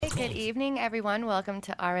Good evening, everyone. Welcome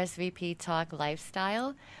to RSVP Talk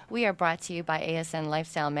Lifestyle. We are brought to you by ASN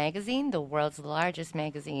Lifestyle Magazine, the world's largest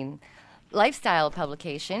magazine lifestyle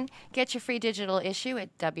publication. Get your free digital issue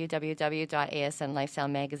at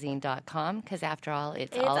www.asnlifestylemagazine.com because, after all,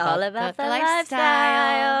 it's all about the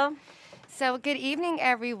lifestyle. So, good evening,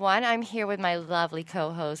 everyone. I'm here with my lovely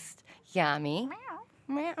co-host, Yami.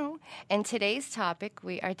 Meow. And today's topic,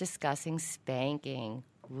 we are discussing spanking.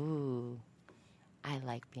 Ooh. I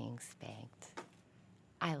like being spanked.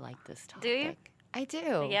 I like this topic. Do you? I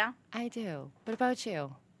do. Yeah? I do. What about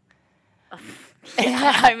you?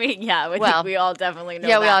 I mean, yeah. I think we all definitely know.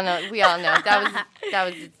 Yeah, that. we all know.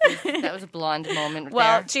 That was a blonde moment.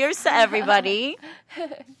 Well, there. cheers to everybody.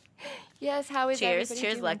 Yes. How is cheers? everybody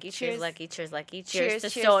Cheers, doing? Lucky. Cheers, Lucky. Cheers, Lucky. Cheers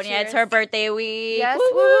to cheers, Sonia. cheers. It's her birthday week. Yes.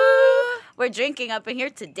 Woo-woo. We're drinking up in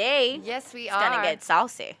here today. Yes, we it's are. It's gonna get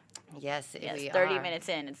saucy. Yes, we 30 are. minutes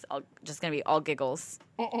in, it's just gonna be all giggles.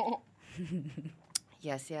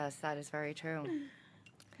 Yes, that is very true.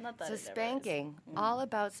 Not that So it ever is. spanking, all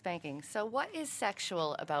about spanking. So what is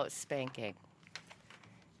sexual about spanking?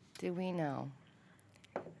 Do we know?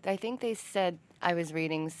 I think they said, I was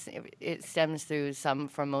reading, it stems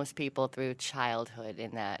from most people through childhood,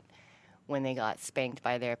 in that when they got spanked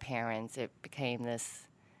by their parents, it became this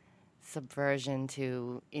subversion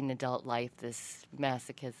to, in adult life, this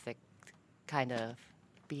masochistic kind of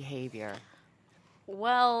behavior.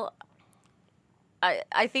 Well,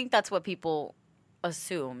 I think that's what people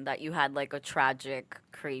assume, that you had like a tragic,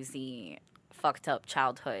 crazy, fucked up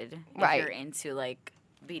childhood. Right. If you're into like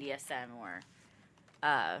BDSM or,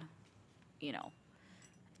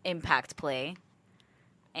 impact play.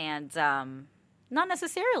 And not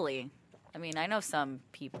necessarily. I mean, I know some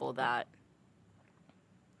people that.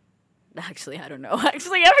 Actually, I don't know.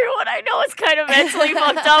 Actually, everyone I know is kind of mentally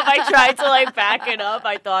fucked up. I tried to like back it up.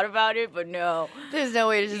 I thought about it, but no. There's no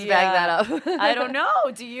way to just back that up. I don't know.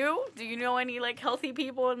 Do you? Do you know any like healthy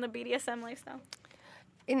people in the BDSM lifestyle?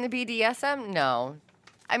 In the BDSM, no.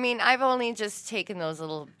 I mean, I've only just taken those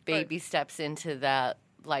little baby steps into that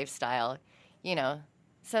lifestyle. You know,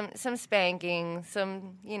 some spanking,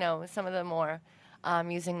 some of the more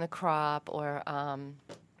using the crop or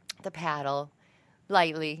the paddle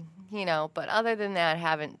lightly, but other than that,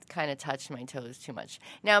 haven't kind of touched my toes too much.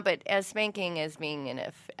 Now, but as spanking as being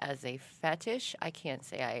as a fetish, I can't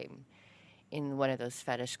say I'm in one of those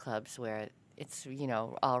fetish clubs where it's,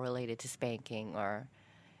 all related to spanking or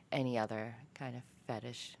any other kind of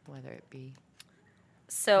fetish, whether it be.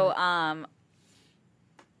 So,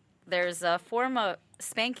 there's a form of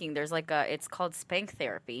spanking. There's it's called spank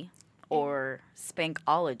therapy or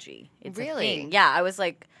spankology. It's really? a thing. Yeah, I was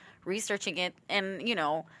like researching it, and you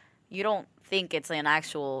don't think it's an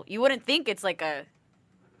actual. You wouldn't think it's like a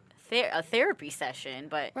therapy session,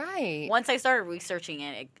 but right. Once I started researching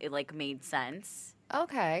it, it like made sense.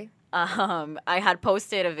 Okay. I had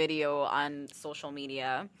posted a video on social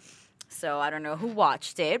media, so I don't know who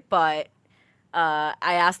watched it, but I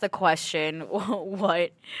asked the question,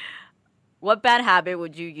 what bad habit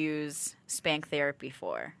would you use spank therapy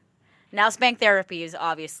for? Now, spank therapy is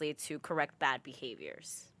obviously to correct bad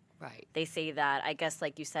behaviors. Right. They say that, I guess,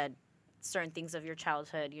 like you said, certain things of your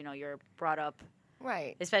childhood, you're brought up.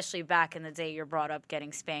 Right. Especially back in the day, you're brought up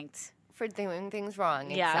getting spanked. For doing things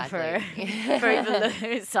wrong, yeah, exactly. for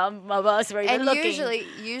even some of us were even and looking.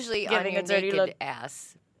 usually on giving your a dirty naked look.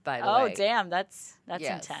 ass, by the way. Oh, damn, that's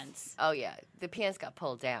Yes. intense. Oh, yeah. The pants got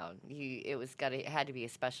pulled down. It had to be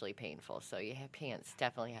especially painful, so your pants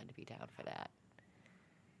definitely had to be down for that.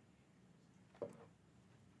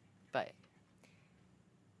 But...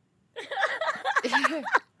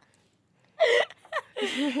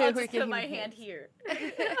 I'll just put my hand here.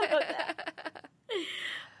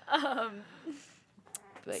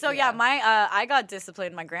 So yeah, I got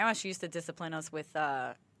disciplined. My grandma, she used to discipline us with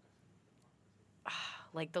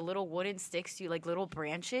like the little wooden sticks, like little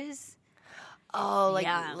branches. Oh,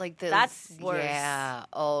 Yeah, like the that's worse. Yeah.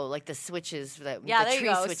 Oh, like the switches that Yeah, the there tree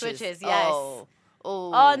you go. switches. Yes. Oh.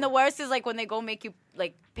 And the worst is like when they go make you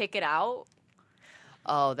like pick it out.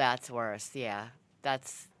 Oh, that's worse. Yeah.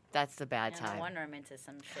 That's the bad No time. wonder I'm into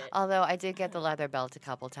some shit. Although I did get the leather belt a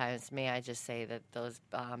couple times. May I just say that those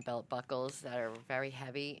belt buckles that are very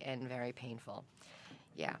heavy and very painful.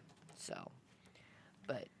 Yeah. So,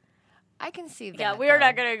 but I can see that. Yeah, we're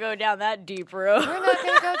not gonna go down that deep road. We're not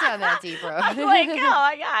gonna go down that deep road. I'm like,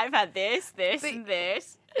 oh yeah, I've had this, and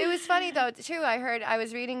this. It was funny though too. I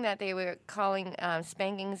was reading that they were calling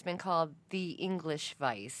spanking's been called the English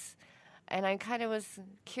vice, and I kind of was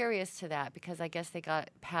curious to that because I guess they got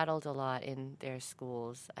paddled a lot in their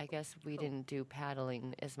schools. I guess we didn't do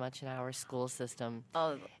paddling as much in our school system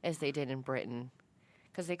as they did in Britain,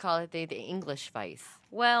 because they call it the English vice.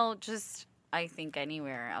 Well, just I think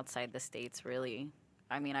anywhere outside the States, really.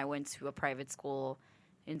 I mean, I went to a private school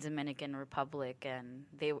in Dominican Republic, and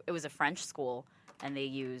it was a French school, and they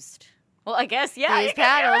used. Well, I guess They use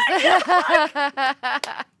paddles.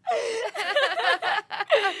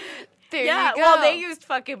 There you go. Well, they used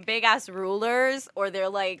fucking big ass rulers, or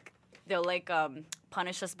they'll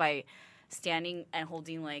punish us by standing and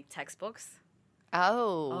holding like textbooks.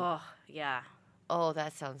 Oh. Oh yeah. Oh,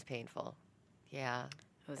 that sounds painful. Yeah.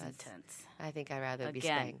 It was intense. I think I'd rather be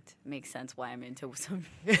Again, spanked. makes sense why I'm into some.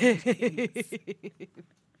 Just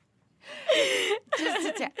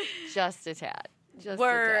a tad. Just a tad.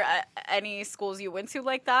 Were any schools you went to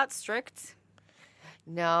like that strict?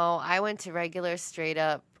 No, I went to regular, straight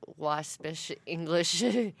up, waspish English,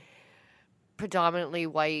 predominantly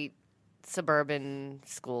white suburban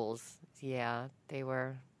schools. Yeah, they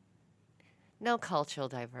were no cultural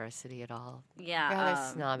diversity at all. Yeah,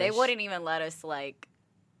 rather snobbish. they wouldn't even let us like,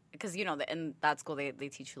 because you know in that school they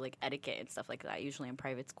teach you like etiquette and stuff like that. Usually in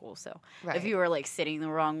private school, so if you were like sitting the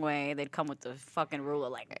wrong way, they'd come with the fucking ruler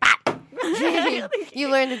like. You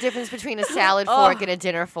learn the difference between a salad fork and a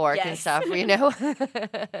dinner fork and stuff, you know?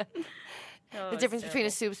 The difference between a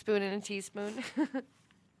soup spoon and a teaspoon.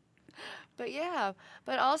 But yeah,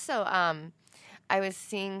 but also I was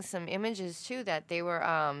seeing some images too that they were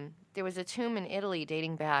there was a tomb in Italy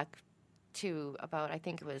dating back to about, I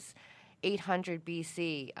think it was 800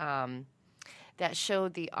 BC that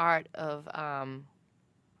showed the art of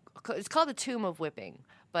it's called the Tomb of Whipping,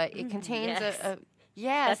 but it contains a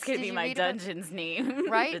yes, that's gonna be my dungeon's name,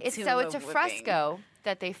 right? It's a fresco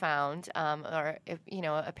that they found, or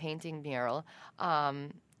a painting mural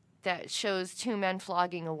that shows two men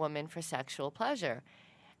flogging a woman for sexual pleasure,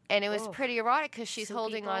 and it was pretty erotic because she's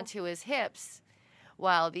holding onto his hips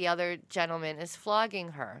while the other gentleman is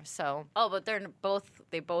flogging her. So but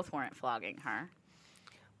they both weren't flogging her.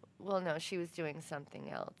 Well, no, she was doing something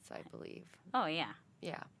else, I believe. Oh yeah,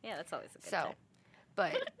 yeah. That's always a good so. thing.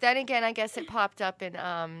 But then again, I guess it popped up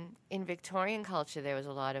in Victorian culture. There was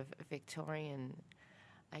a lot of Victorian,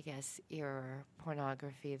 I guess, era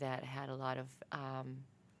pornography that had a lot of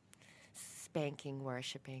spanking,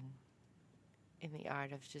 worshiping, in the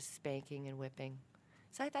art of just spanking and whipping.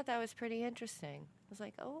 So I thought that was pretty interesting. I was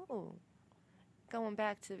like, oh, going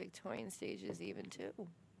back to the Victorian stages even too.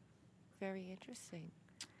 Very interesting.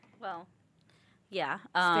 Well, yeah.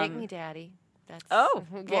 Spank me, Daddy. That's yeah.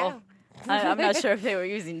 Well, I'm not sure if they were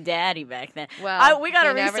using daddy back then. Well, we gotta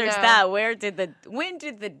you never research know. that. When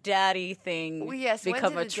did the daddy thing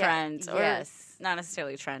become a trend? Yes, or not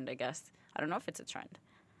necessarily a trend. I guess I don't know if it's a trend.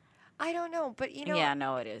 I don't know, but you know. Yeah,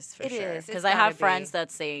 no, it is for it sure. is. Because It's I have gotta friends be.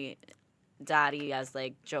 that say daddy as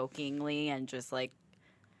like jokingly and just like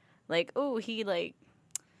oh he like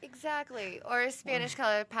Exactly. Or a Spanish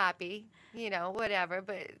color papi, whatever,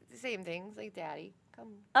 but same things like daddy.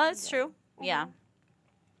 Come. it's true. Yeah.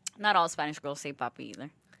 Not all Spanish girls say papi either.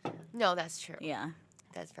 No, that's true. Yeah.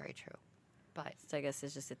 That's very true. But So I guess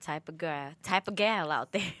it's just a type of gal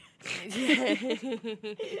out there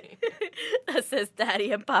that says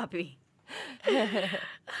daddy and papi.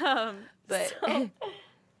 but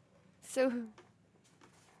so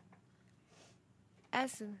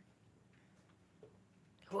as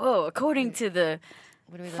Whoa, according to the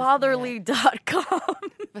what are we fatherly.com,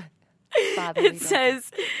 Fatherly. it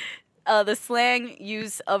says the slang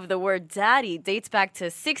use of the word daddy dates back to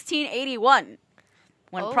 1681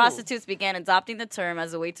 when Oh. prostitutes began adopting the term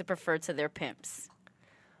as a way to prefer to their pimps.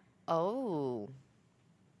 Oh.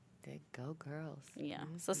 There go girls. Yeah.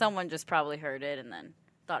 So someone just probably heard it and then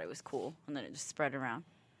thought it was cool and then it just spread around.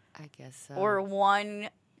 I guess so. Or one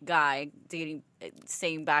guy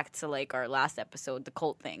saying back to like our last episode, the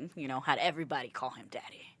cult thing, had everybody call him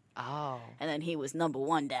daddy. Oh. And then he was number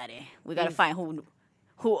one daddy. We got to find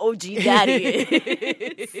who OG daddy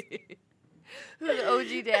is. Who the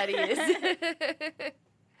OG daddy is.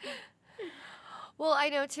 Well, I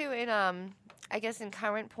know too I guess in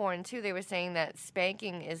current porn too, they were saying that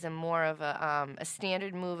spanking is more of a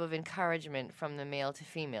standard move of encouragement from the male to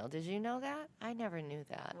female. Did you know that? I never knew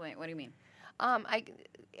that. Wait, what do you mean? I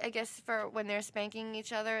guess for when they're spanking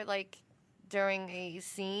each other, like during a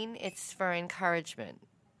scene, it's for encouragement.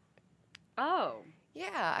 Oh.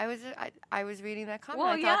 Yeah, I was reading that comment.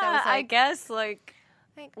 Well, I thought that was I like, guess like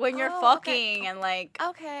when you're fucking and like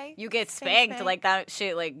okay, you get Spank, spanked, like that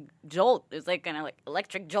shit like jolt. It's like an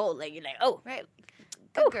electric jolt. Like you're like, oh, right,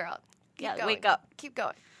 good girl. Keep yeah, going. wake up. Keep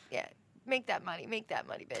going. Yeah, make that money,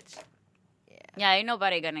 bitch. Yeah, ain't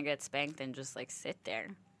nobody gonna get spanked and just like sit there,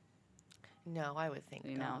 No, I would think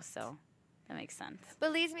not. So That makes sense.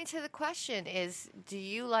 But leads me to the question is, do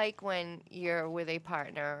you like when you're with a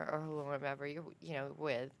partner or whomever you're,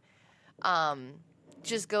 with,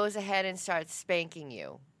 just goes ahead and starts spanking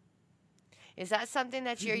you? Is that something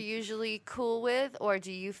that you're usually cool with, or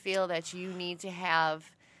do you feel that you need to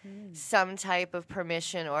have some type of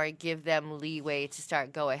permission or give them leeway to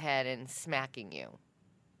go ahead and smacking you?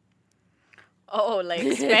 Oh, like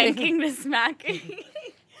spanking to smacking?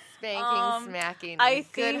 Spanking, smacking, I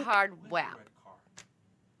good think- hard whap.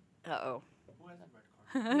 Uh-oh. Who has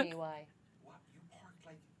a red car? Me, why? What? You parked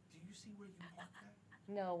like, do you see where you parked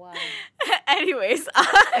at? No, why? Anyways,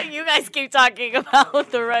 you guys keep talking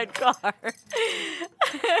about the red car.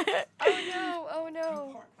 Oh You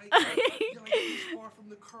no. parked you're like this far from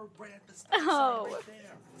the curb right at the stop sign Oh. right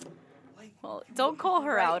there. Like, Well, you don't look call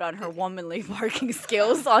her right out on her there. womanly parking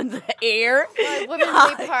skills on the air. My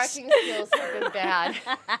womenly parking skills have been bad.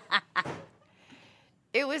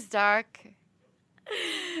 It was dark.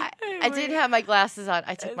 I didn't have my glasses on.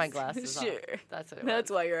 I took my glasses off. Sure. That's what it That's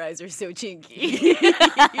was. why your eyes are so chinky.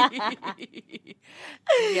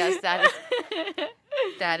 Yes,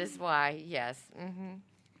 that is why. Yes. Mm-hmm.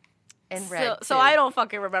 And red. So too. I don't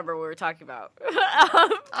fucking remember what we were talking about.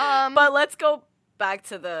 But let's go back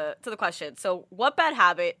to the question. So, what bad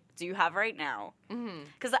habit do you have right now?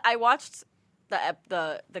 Because I watched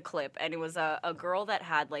the clip, and it was a girl that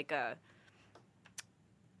had like a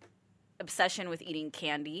obsession with eating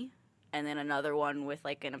candy, and then another one with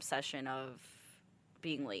like an obsession of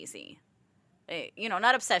being lazy.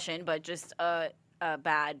 Not obsession, but just a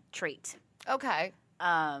bad trait. Okay.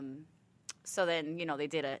 So then, they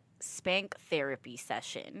did a spank therapy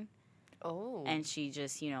session, Oh. and she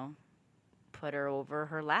just, put her over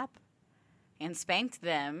her lap and spanked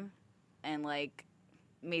them and, like,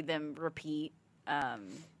 made them repeat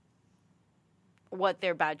what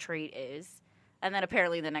their bad trait is. And then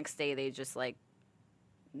apparently the next day they just, like,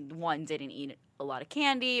 one didn't eat a lot of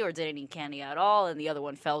candy or didn't eat candy at all, and the other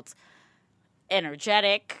one felt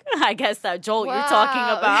energetic. I guess that Joel you're talking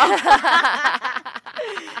about.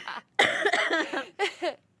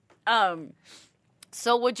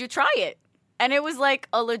 So would you try it? And it was like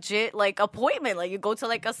a legit like appointment. Like you go to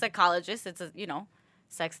like a psychologist. It's a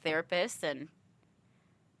sex therapist, and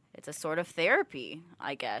it's a sort of therapy,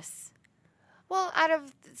 I guess. Well, out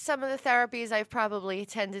of some of the therapies I've probably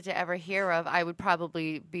tended to ever hear of, I would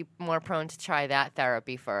probably be more prone to try that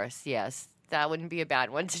therapy first. Yes, that wouldn't be a bad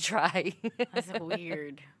one to try. That's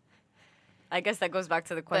weird. I guess that goes back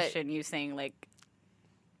to the question you saying like,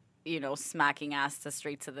 smacking ass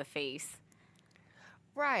straight to the face.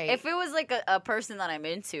 Right. If it was like a person that I'm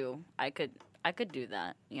into, I could do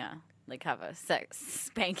that. Yeah, like have a sex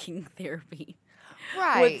spanking therapy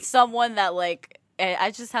right. with someone that like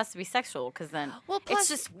it just has to be sexual, because then Well, plus, it's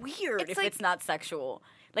just weird it's if like- it's not sexual.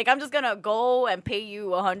 Like I'm just gonna go and pay you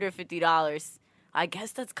 $150. I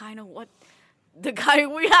guess that's kind of what the guy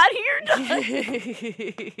we had here does.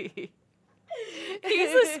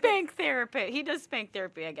 He's a spank therapist. He does spank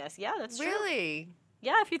therapy, I guess. Yeah, that's true. Really?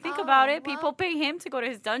 Yeah, if you think about Oh, it, people pay him to go to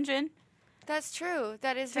his dungeon. That's true.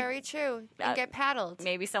 That is very true. And get paddled.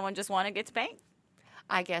 Maybe someone just want to get spanked.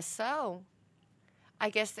 I guess so.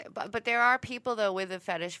 But there are people though with a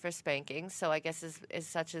fetish for spanking. So I guess as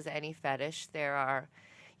such as any fetish, there are,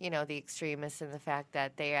 the extremists in the fact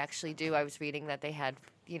that they actually do. I was reading that they had,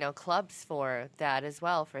 clubs for that as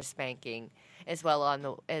well, for spanking, as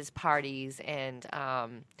well as parties and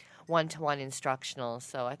one-to-one instructionals.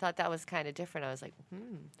 So I thought that was kind of different. I was like,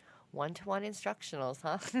 one-to-one instructionals,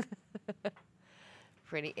 huh?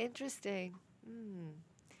 Pretty interesting.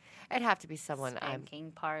 It'd have to be someone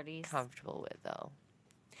Spanking parties. I'm comfortable with, though.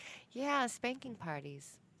 Yeah, spanking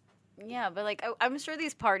parties. Yeah, but like I'm sure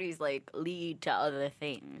these parties like lead to other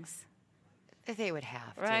things, They would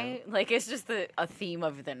have to. right? Like it's just a theme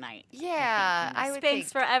of the night. Yeah, I would think.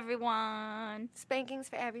 Spanks for everyone. Spankings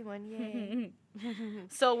for everyone, yay.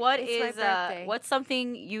 So what It's my is birthday. what's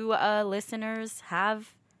something you listeners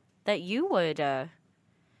have that you would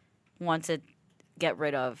want to get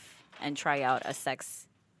rid of and try out a spank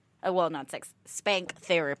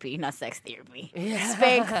therapy, not sex therapy. Yeah.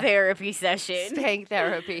 Spank therapy session. Spank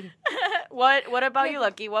therapy. What about you,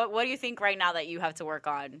 Lucky? What do you think right now that you have to work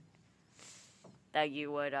on that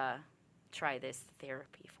you would try this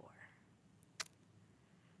therapy for?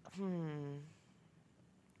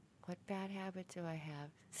 What bad habit do I have?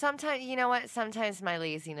 Sometimes, you know what? Sometimes my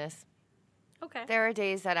laziness. Okay. There are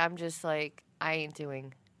days that I'm just like, I ain't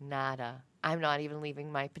doing nada. I'm not even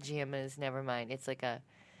leaving my pajamas. Never mind. It's like a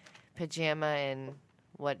pajama and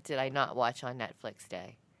what did I not watch on Netflix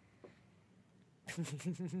day?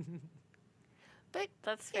 But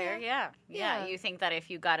That's fair. Yeah. Yeah. You think that if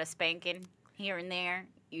you got a spanking, here and there,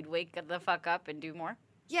 you'd wake the fuck up and do more?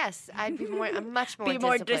 Yes, I'd be much more Be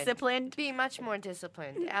more disciplined. disciplined? Be much more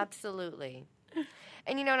disciplined. Absolutely.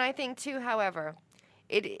 And and I think too, however,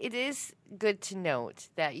 it is good to note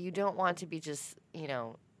that you don't want to be just,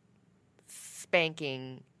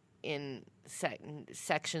 spanking in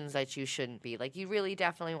sections that you shouldn't be. Like, you really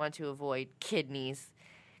definitely want to avoid kidneys.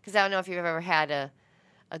 Because I don't know if you've ever had a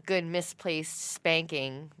good misplaced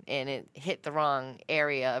spanking and it hit the wrong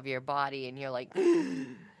area of your body and you're like,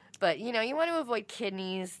 but you want to avoid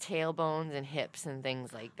kidneys, tailbones, and hips and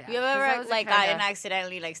things like that. You ever gotten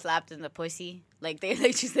accidentally slapped in the pussy? Like they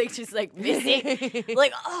just miss it?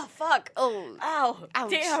 Like, oh fuck. Oh, ow. ouch.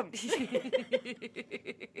 Damn.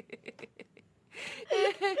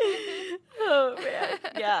 Oh man.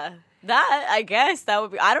 Yeah. That, I guess that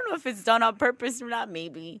would be, I don't know if it's done on purpose or not,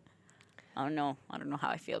 maybe. I don't know how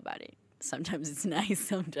I feel about it. Sometimes it's nice,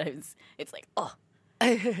 sometimes it's like, oh.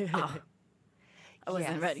 I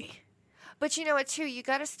wasn't ready. But you know what, too? You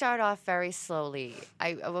got to start off very slowly.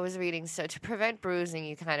 I was reading, so to prevent bruising,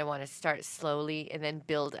 you kind of want to start slowly and then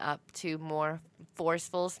build up to more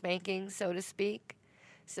forceful spanking, so to speak.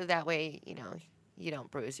 So that way, you don't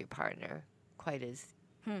bruise your partner quite as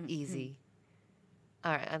easy.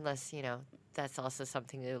 All right, unless, that's also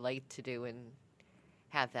something they like to do and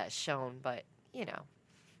have that shown. But,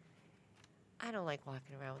 I don't like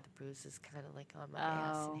walking around with the bruises kind of like on my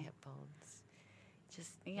ass and hip bones.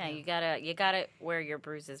 Just you gotta wear your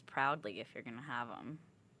bruises proudly if you're gonna have them.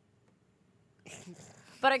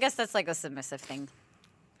 But I guess that's like a submissive thing.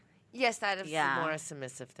 Yes, that is more a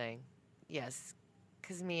submissive thing. Yes,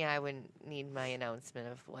 because I wouldn't need my announcement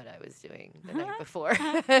of what I was doing the night before.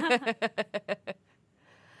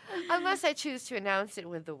 Unless I choose to announce it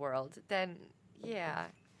with the world, then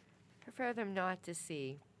prefer them not to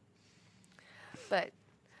see. But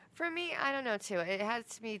for me, I don't know, too. It has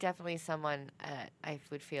to be definitely someone I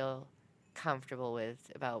would feel comfortable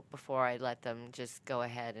with before I let them just go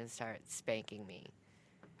ahead and start spanking me.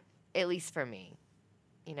 At least for me.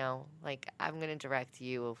 I'm going to direct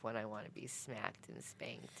you of when I want to be smacked and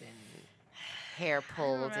spanked and hair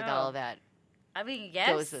pulled and all that. I mean, yes.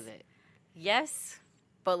 Goes with it. Yes.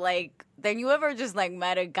 But, then you ever just,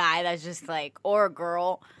 met a guy that's just, or a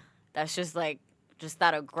girl that's just, just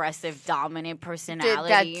that aggressive, dominant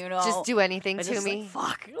personality, Just do anything but to just me.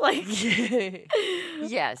 Fuck.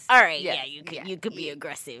 Yes. All right. Yes. Yeah, you could be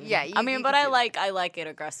aggressive. Yeah. But I like it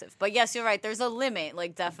aggressive. But yes, you're right. There's a limit.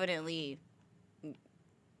 Definitely,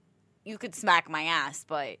 you could smack my ass,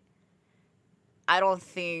 but I don't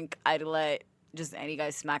think I'd let just any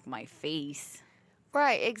guy smack my face.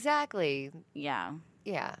 Right. Exactly. Yeah.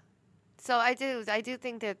 Yeah. So I do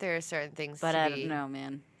think that there are certain things. But I don't know,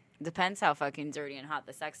 man. Depends how fucking dirty and hot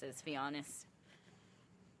the sex is, to be honest.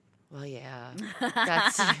 Well, yeah.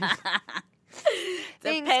 That's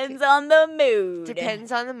depends on the mood.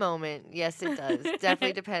 Depends on the moment. Yes, it does.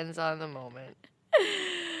 Definitely depends on the moment.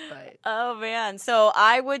 But oh, man. So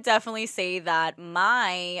I would definitely say that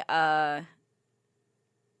my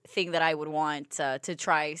thing that I would want to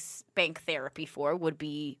try spank therapy for would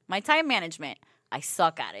be my time management. I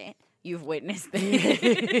suck at it. You've witnessed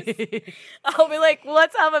this. I'll be like, well,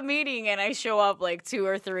 let's have a meeting, and I show up 2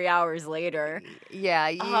 or 3 hours later.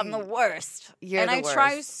 Yeah, I'm the worst. You're the worst. I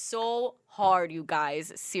try so hard, you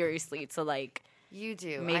guys, seriously, to you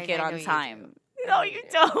do make it on time. You no, you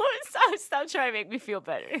don't. Stop trying to make me feel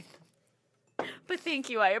better. But thank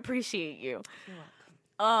you. I appreciate you. You're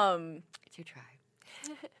welcome. To try.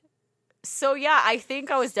 So yeah, I think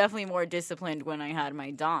I was definitely more disciplined when I had my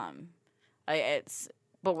dom.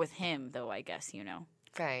 But with him, though, I guess,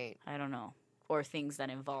 Right. I don't know. Or things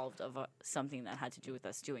that involved of something that had to do with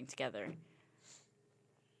us doing together.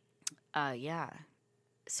 Yeah.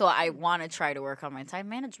 So I want to try to work on my time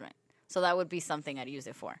management. So that would be something I'd use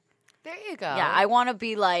it for. There you go. Yeah, I want to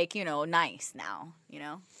be nice now,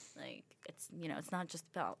 it's not just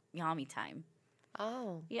about yummy time.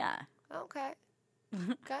 Oh. Yeah. Okay.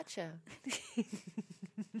 Gotcha.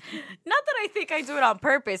 Not that I think I do it on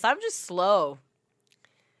purpose. I'm just slow.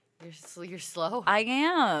 You're slow? I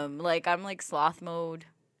am. I'm sloth mode.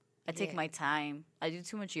 I take my time. I do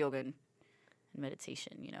too much yoga and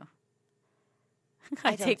meditation,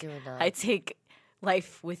 I don't do enough. I take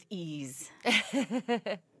life with ease.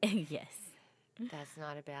 Yes. That's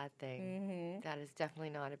not a bad thing. Mm-hmm. That is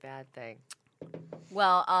definitely not a bad thing.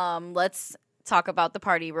 Well, let's talk about the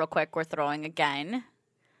party real quick we're throwing again.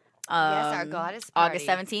 Yes, our goddess party. August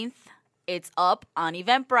 17th. It's up on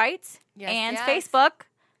Eventbrite and yes. Facebook.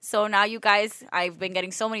 So now you guys, I've been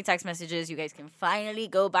getting so many text messages. You guys can finally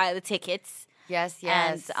go buy the tickets. Yes.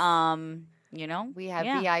 And You know? We have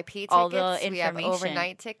Yeah. VIP tickets. All the We have information.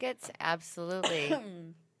 overnight tickets. Absolutely.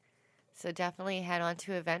 So definitely head on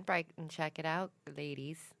to Eventbrite and check it out,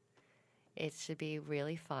 ladies. It should be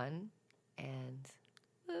really fun. And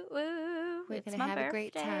Woo, woo. we're It's going to my have a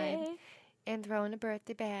great time birthday. and throwing a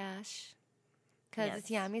birthday bash. Because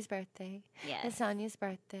it's Yes. Yami's birthday. And Yes. Sonia's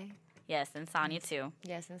birthday. Yes, and Sonia too.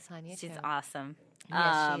 Yes, and Sonia She's too. awesome.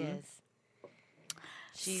 Yes, she is.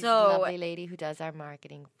 She's so- the lovely lady who does our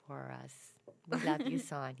marketing for us. We love you,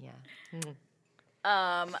 Sonia.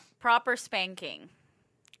 Proper spanking.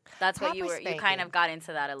 That's what you Proper were. You kind spanking. of got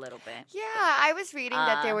into that a little bit. Yeah, I was reading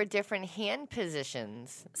that there Uh, were different hand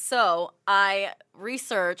positions. So I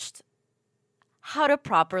researched how to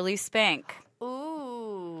properly spank.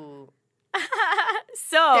 Ooh.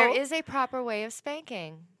 So There is a proper way of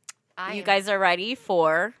spanking. you guys are ready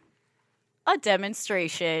for a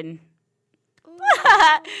demonstration.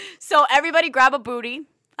 So everybody grab a booty.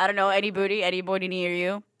 I don't know, any booty near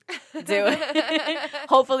you. Do it.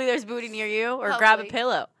 Hopefully there's booty near you, or grab a Hopefully.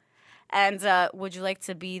 pillow. And would you like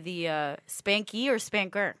to be the spanky or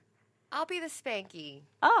spanker? I'll be the spanky.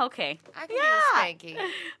 Oh, okay. I can be the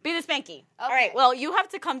spanky. Be the spanky. All right. Okay. Well, you have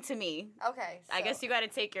to come to me. Okay. I guess you got to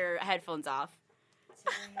take your headphones off.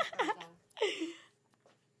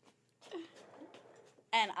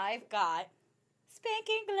 And I've got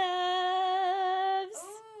spanking gloves.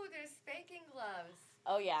 Ooh, there's spanking gloves.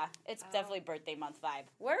 Oh yeah, it's definitely birthday month vibe.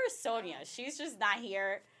 Where is Sonia? She's just not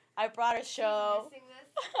here. I brought a show. Missing this?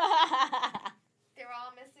 They're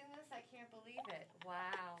all missing this? I can't believe it.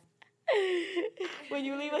 Wow. When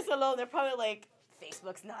you leave us alone, they're probably like,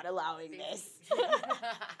 Facebook's not allowing this. We're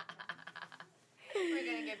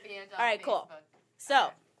gonna get banned off All right, cool. Facebook.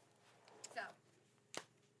 So, So,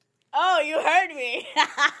 oh, you heard me.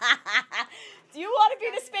 Do you want to be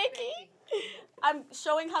the spanky? I'm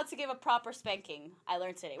showing how to give a proper spanking. I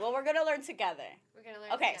learned today. Well, we're gonna learn together. we're gonna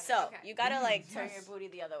learn Okay, together. so you gotta like turn your booty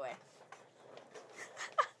the other way.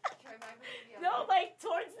 Turn my booty the No, other way. like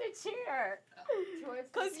towards the chair. Towards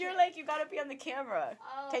the Cause you're chair. like you gotta be on the camera.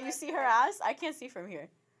 Oh, Can you that's see her right. ass? I can't see from here.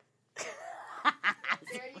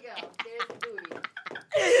 There you go. There's the booty.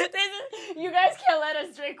 You guys can't let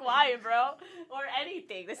us drink wine, bro, or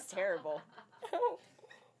anything. This is terrible.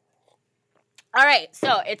 All right,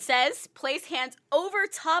 so it says place hands over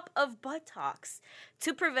top of buttocks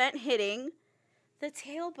to prevent hitting the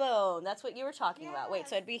tailbone. That's what you were talking about. Wait,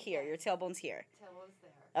 so it'd be here. Your tailbone's here. Tailbone's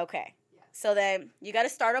there. Okay. So then you got to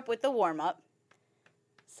start up with the warm up.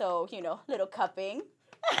 So, little cupping.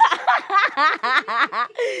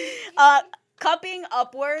 Cupping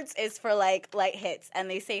upwards is for like light hits. And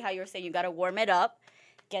they say how you were saying you got to warm it up,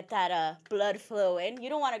 get that blood flowing. You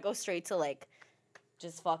don't want to go straight to like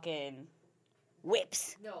just fucking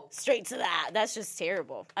whips. No. Straight to that. That's just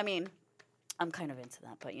terrible. I mean, I'm kind of into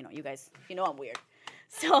that, but you guys, I'm weird.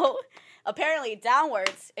 So apparently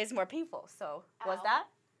downwards is more painful. So was Ow. that?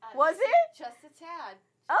 Was it? Just a tad.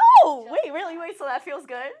 Oh, wait, really? Wait, so that feels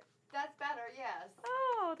good? That's better, yes.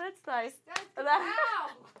 Oh, that's nice. That's good. That- Ow!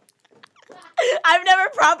 I've never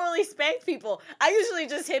properly spanked people. I usually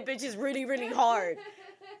just hit bitches really, really hard.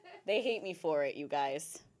 They hate me for it, you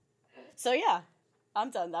guys. So yeah, I'm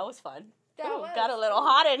done. That was fun. Got a little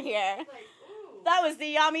hot in here. Like, ooh. That was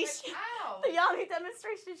the Yami, Ow! the Yami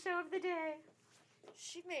demonstration show of the day.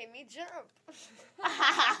 She made me jump.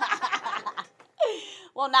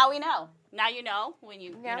 Well, now we know. Now you know when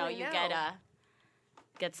you Now we you know.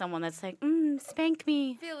 get someone that's like, spank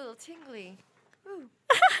me. Feel a little tingly. Ooh.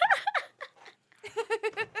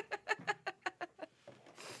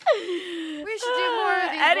 We should do more of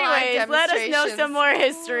these live Anyways, let us know demonstrations. some more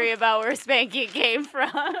history about where spanking came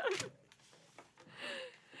from.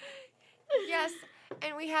 Yes,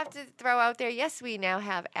 and we have to throw out there, yes, we now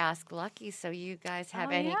have Ask Lucky, so you guys have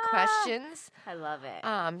Oh, any yeah. questions, I love it.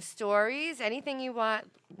 stories, anything you want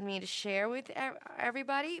me to share with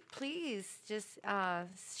everybody, please just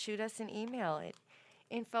shoot us an email at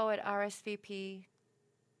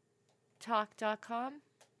info@rsvptalk.com,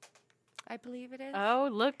 I believe it is. Oh,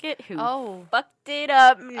 look at who Oh. fucked it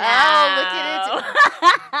up now. look at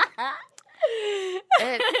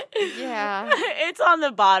Yeah. It's on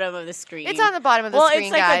the bottom of the screen. It's on the bottom of the well, screen,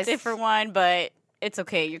 it's like guys. a different one, but it's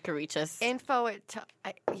okay. You can reach us.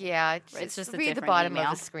 Yeah, It's just a read the different bottom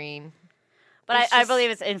email. of the screen. But it's I just- believe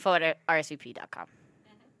it's info@rsvp.com.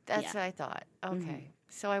 That's Yeah. what I thought. Okay,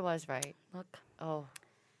 so I was right. Look. Oh,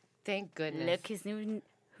 thank goodness. Look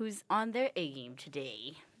who's on their A game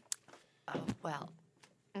today. Oh, well.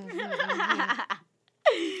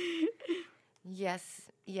 Yes,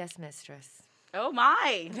 mistress. Oh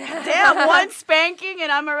my. Damn, one spanking and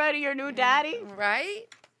I'm already your new daddy? Right?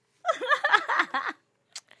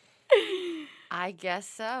 I guess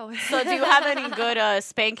so. So, do you have any good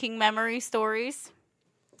spanking memory stories?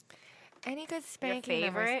 Any good Your spanking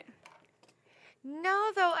memories? favorite?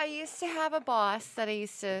 No, though I used to have a boss that I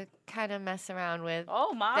used to kind of mess around with.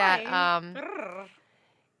 Oh my! That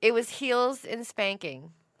it was heels and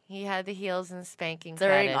spanking. He had the heels and spanking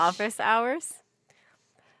During fetish. office hours.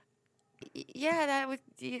 Yeah,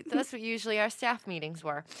 that's what usually our staff meetings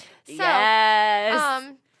were. So,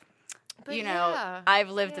 Yes. but You know, yeah, I've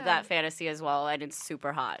lived yeah. that fantasy as well, and it's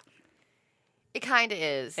super hot. It kind of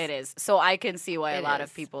is. It is. So I can see why a It lot is.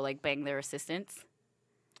 of people like bang their assistants.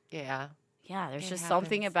 Yeah. Yeah, there's It just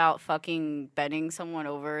something happens. about fucking bending someone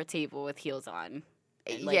over a table with heels on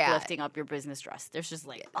and like Yeah. lifting up your business dress. There's just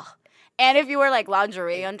like, ugh. And if you wear like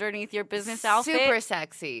lingerie underneath your business outfit, Super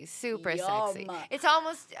sexy. Super sexy. Yum. It's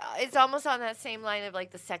almost on that same line of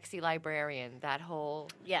like the sexy librarian. That whole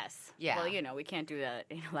yes. Yeah. Well, you know, we can't do that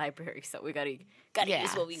in a library, so we gotta yeah.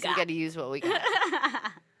 use what we so got. We got to use what we got.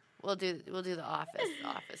 We'll do the office.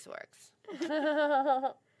 Office works.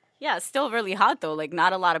 Yeah, it's still really hot though. Like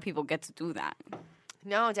not a lot of people get to do that.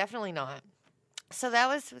 No, definitely not. So that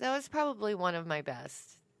was probably one of my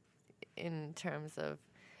best in terms of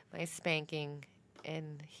my spanking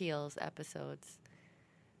and heels episodes.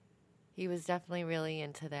 He was definitely really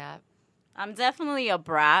into that. I'm definitely a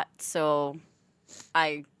brat, so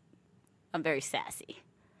I'm very sassy.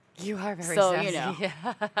 You are very So, sassy. you know.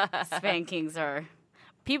 Yeah. Spankings are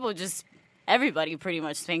people just everybody pretty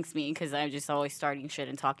much spanks me because I'm just always starting shit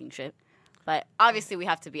and talking shit. But obviously, we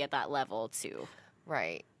have to be at that level to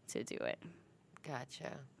Right. do it.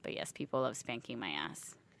 Gotcha. But yes, people love spanking my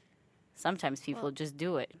ass. Sometimes people just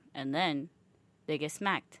do it and then they get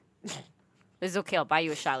smacked. It's okay. I'll buy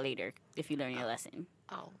you a shot later if you learn your lesson.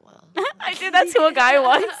 Oh, well. I did that to a guy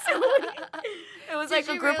once. It was Did like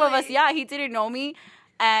a you group of us. really? Yeah, he didn't know me.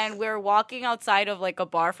 And we're walking outside of like a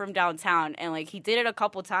bar from downtown. And like he did it a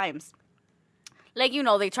couple times. Like, you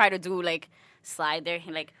know, they try to do like slide their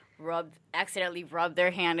hand, like accidentally rub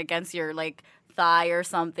their hand against your like thigh or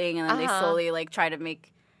something. And then they Uh-huh. slowly like try to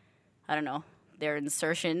make, I don't know, their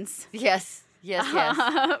insertions. Yes. Yes,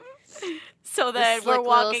 yes. So The then we're slick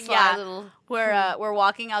walking, little sly yeah. little- We're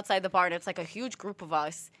walking outside the bar, and it's like a huge group of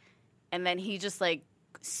us. And then he just like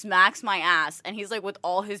smacks my ass, and he's like with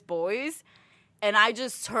all his boys, and I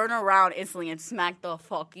just turn around instantly and smack the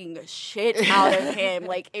fucking shit out of him,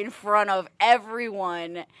 like in front of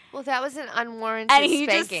everyone. Well, that was an unwarranted And he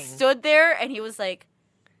spanking. just stood there, and he was like,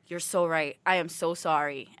 "You're so right. I am so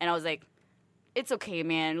sorry." And I was like, "It's okay,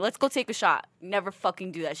 man. Let's go take a shot. Never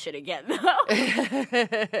fucking do that shit again."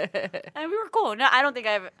 And we were cool. No, I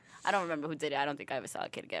don't remember who did it. I don't think I ever saw a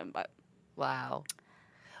kid again, but Wow.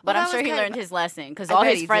 but Well, I'm that sure was he kind learned of- his lesson because I all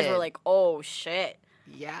bet his he friends were did. like, "Oh shit."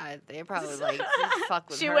 Yeah, they probably like fuck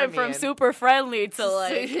with She her, went from man. super friendly to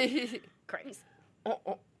like crazy.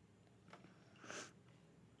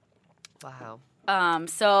 Wow.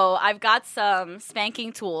 So I've got some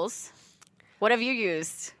spanking tools. What have you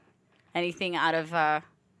used? Anything out of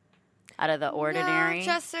the ordinary? No,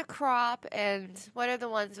 just a crop and what are the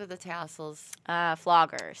ones with the tassels?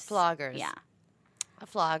 floggers. Floggers. Yeah. A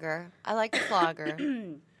flogger. I like a flogger.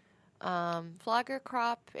 Flogger,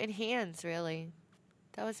 crop, and hands, really.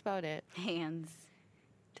 That was about it. Hands.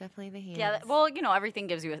 Definitely the hands. Yeah. Well, you know, everything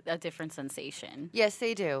gives you a different sensation. Yes,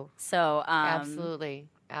 they do. So Absolutely.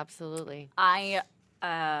 Absolutely. I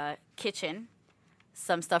kitchen.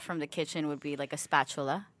 Some stuff from the kitchen would be like a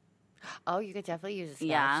spatula. Oh, you could definitely use a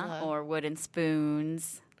spatula. Yeah, or wooden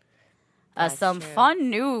spoons. That's Some true. fun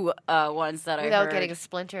new ones that I Without heard. getting a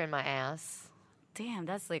splinter in my ass. Damn,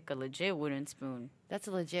 that's like a legit wooden spoon. That's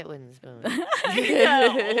a legit wooden spoon. Yeah,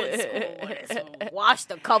 old school wooden spoon.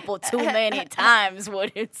 Washed a couple too many times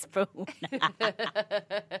wooden spoon.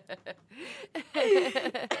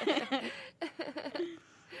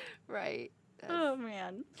 Right. Oh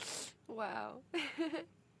man. Wow.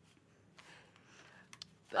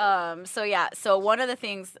 So yeah, so one of the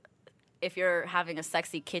things, if you're having a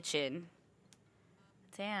sexy kitchen,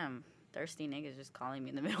 damn, thirsty niggas just calling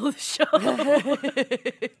me in the middle of the show.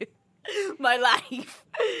 My life.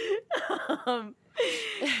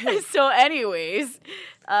 So anyways,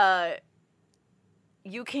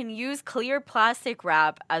 you can use clear plastic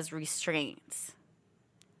wrap as restraints.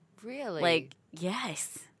 Really? Like,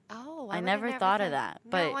 yes. oh, I would've never thought of that,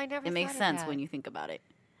 but no, I never it makes thought of sense that. when you think about it.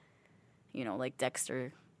 You know, like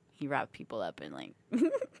Dexter, he wrapped people up in like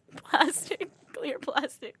plastic, clear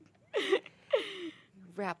plastic.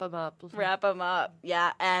 wrap them up. Wrap them up,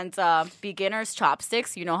 yeah. And beginners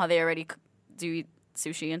chopsticks. You know how they already do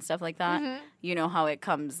sushi and stuff like that. Mhm. You know how it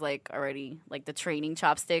comes like already like the training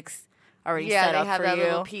chopsticks already Yeah, set they up have for that you.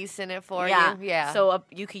 little piece in it for you. Yeah. So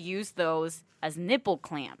you could use those as nipple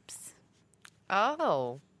clamps.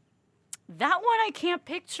 Oh. That one I can't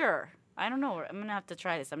picture. I don't know. I'm gonna have to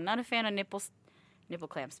try this. I'm not a fan of nipple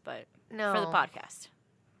clamps, but No. for the podcast.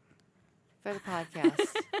 For the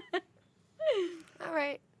podcast. All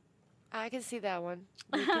right. I can see that one.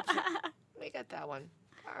 We got that one.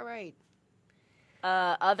 All right.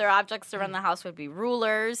 Other objects around the house would be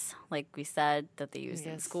rulers, like we said, that they use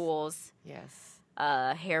in Yes. schools. Yes.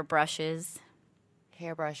 Hair brushes.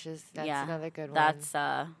 Hairbrushes. That's Yeah, another good one. That's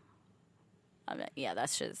that's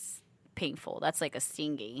just painful. That's like a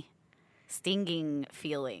stinging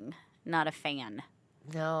feeling. Not a fan.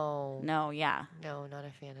 No. No, yeah. No, not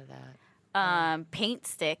a fan of that. Paint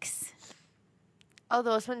sticks. Oh,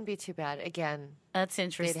 those wouldn't be too bad. Again, That's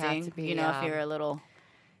interesting. to be, if you're a little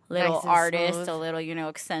nice and artist, smooth. a little,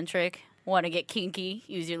 eccentric, want to get kinky,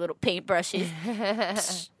 use your little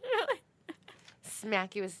paintbrushes.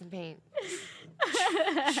 smack you with some paint.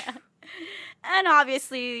 And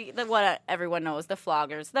obviously, what everyone knows, the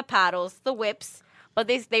floggers, the paddles, the whips. But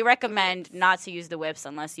they recommend not to use the whips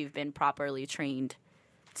unless you've been properly trained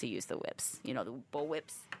to use the whips. The bull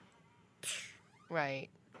whips. Right.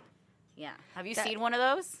 Yeah. Have you That- seen one of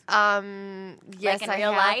those? Yes, in I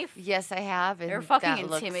real have. life? Yes, I have. And They're fucking that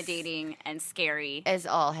looks intimidating and scary. as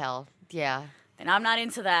all hell. Yeah. And I'm not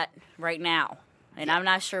into that right now. And I'm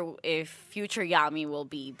not sure if future Yami will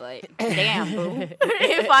be, but damn, boo.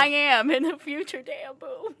 If I am in the future, damn,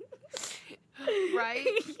 boo. Right?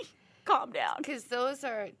 Calm down. Because those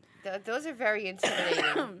are very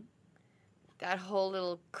intimidating. That whole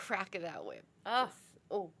little crack of that whip. Oh,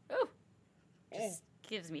 Oh. just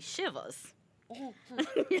gives me shivers.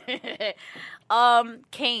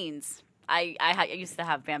 Canes. I used to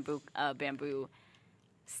have bamboo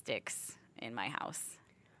sticks in my house.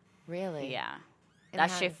 Really? Yeah. And That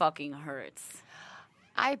how- shit fucking hurts.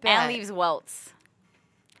 I bet. And leaves welts.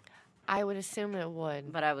 I would assume it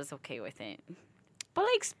would. But I was okay with it. But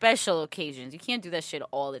like special occasions. You can't do that shit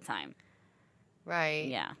all the time. Right.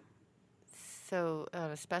 Yeah. So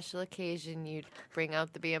on a special occasion, you'd bring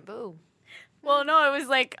out the bamboo. Well, no, it was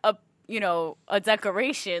like a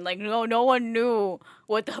decoration. Like no one knew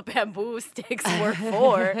what the bamboo sticks were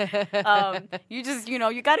for. You just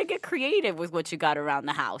you got to get creative with what you got around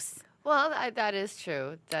the house. Well, that is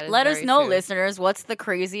true. That is Let us very know, true. listeners, what's the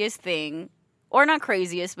craziest thing, or not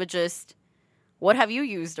craziest, but just what have you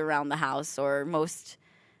used around the house, or most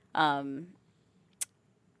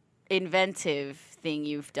inventive thing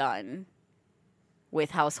you've done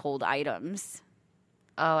with household items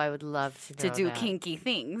Oh, I would love to to know do that. kinky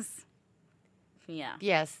things. Yeah.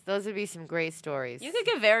 Yes, those would be some great stories. You could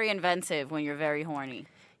get very inventive when you're very horny.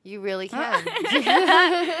 You really can.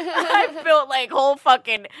 I built like whole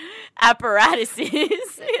fucking apparatuses.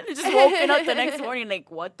 Just woken up the next morning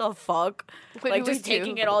like, what the fuck? What Like do we just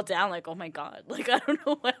taking do? it all down. Like, oh my god. Like I don't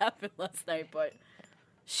know what happened last night, but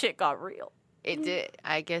shit got real. It did.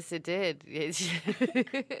 I guess it did.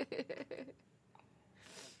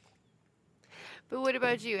 But what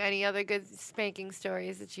about you? Any other good spanking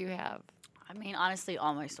stories that you have? I mean, honestly,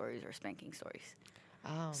 all my stories are spanking stories.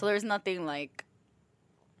 Oh. So there's nothing like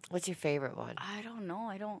What's your favorite one? I don't know.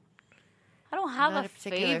 I don't have Not a a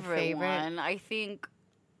particular favorite one. I think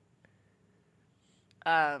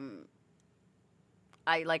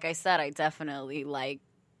like I said, I definitely like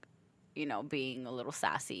being a little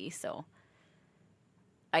sassy, so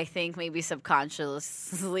I think maybe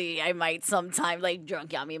subconsciously I might sometimes, like drunk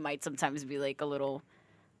Yami might sometimes be like a little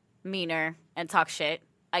meaner and talk shit.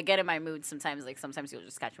 I get in my mood sometimes, like sometimes you'll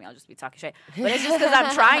just catch me, I'll just be talking shit. But it's just because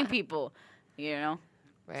I'm trying people,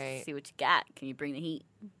 Right. See what you got. Can you bring the heat?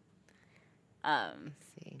 Let's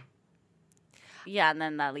see. Yeah, and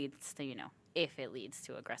then that leads to, if it leads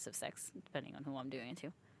to aggressive sex, depending on who I'm doing it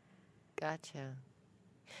to. Gotcha.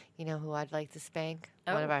 You know who I'd like to spank?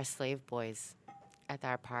 One Oh. of our slave boys at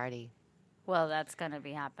our party. Well, that's going to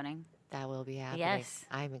be happening. That will be happening. Yes.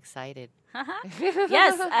 I'm excited.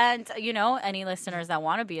 Yes, and, any listeners that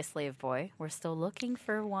want to be a slave boy, we're still looking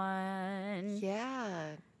for one.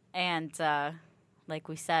 Yeah. And, like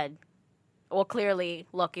we said, well, clearly,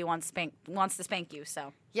 Lucky wants to spank you,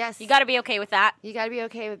 so Yes. you got to be okay with that. You got to be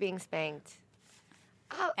okay with being spanked.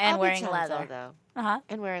 And I'll wearing be gentle, leather. though. Uh-huh.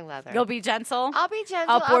 And wearing leather. You'll be gentle. I'll be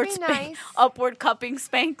gentle. I'll be spank- nice. upward cupping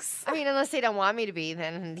spanks. I mean, unless they don't want me to be,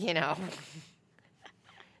 then,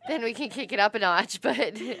 then we can kick it up a notch.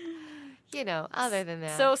 But, other than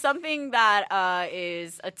that. So something that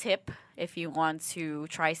is a tip if you want to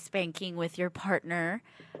try spanking with your partner,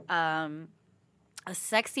 a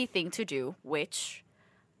sexy thing to do, which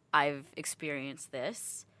I've experienced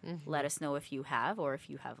this, let us know if you have or if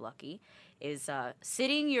you have lucky, is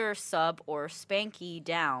sitting your sub or spanky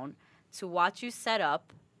down to watch you set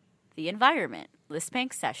up the environment, the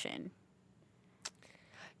spank session.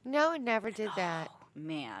 No, never did that.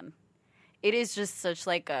 Man, it is just such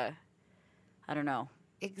like a, I don't know.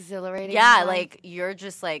 Exhilarating. Yeah, one. like you're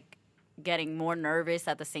just like getting more nervous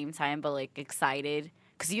at the same time, but like excited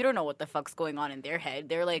because you don't know what the fuck's going on in their head.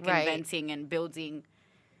 They're like Right. inventing and building,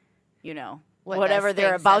 you know, What that whatever they're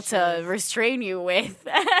spank about session to is. restrain you with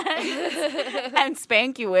and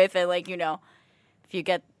spank you with. And like, you know, if you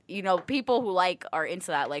get, you know, people who like are into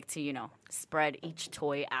that like to, you know, spread each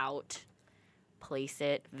toy out, place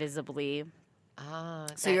it visibly. Ah,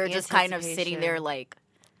 So that you're just kind of sitting there anticipation. like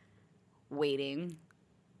waiting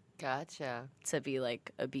Gotcha. to be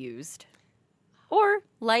like abused or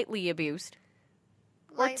lightly abused.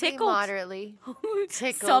 Or Lightly, tickled. moderately.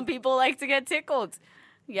 Tickled. Some people like to get tickled.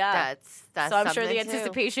 Yeah. That's so I'm sure the something, too.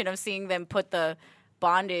 anticipation of seeing them put the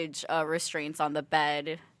bondage restraints on the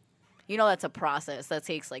bed, you know, that's a process that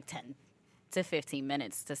takes like 10 to 15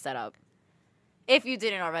 minutes to set up. If you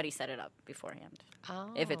didn't already set it up beforehand. Oh.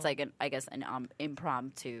 If it's like an, I guess, an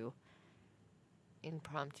impromptu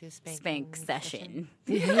impromptu spank session.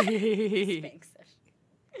 session. Spank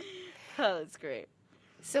session. Oh, that's great.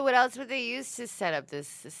 So what else would they use to set up this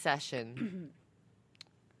session?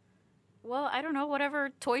 Well, I don't know,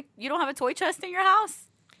 whatever toy. You don't have a toy chest in your house?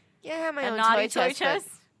 Yeah, I have my A own naughty toy chest.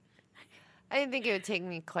 but I didn't think it would take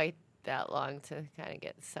me quite that long to kind of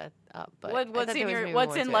get set up. But I What's thought in there was your maybe what's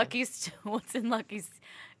more in to it. Lucky's what's in Lucky's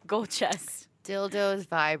gold chest? Dildos,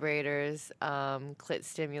 vibrators, clit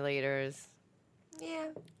stimulators. Yeah,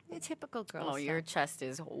 a typical girl. Oh, stuff. your chest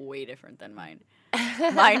is way different than mine.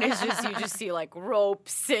 Mine is just you just see like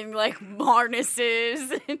ropes and like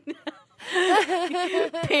harnesses and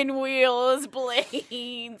pinwheels,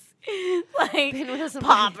 blades, like Pinwheels and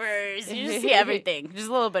poppers. You just see everything. Just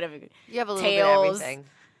a little bit of everything. You have a little Tails, bit of everything.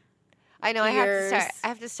 I know. ears, I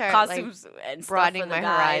have to start costumes like, and stuff broadening for the my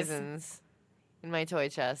guys. horizons in my toy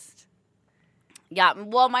chest. Yeah,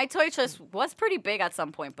 well, my toy chest was pretty big at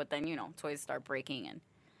some point, but then, you know, toys start breaking and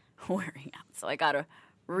wearing out. So I gotta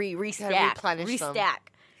restack. replenish them.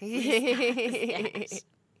 Replenish.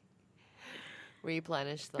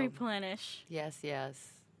 Replenish them. Replenish. Yes,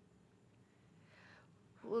 yes.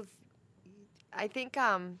 Well, I think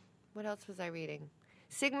what else was I reading?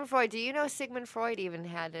 Sigmund Freud. Do you know Sigmund Freud even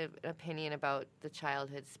had an opinion about the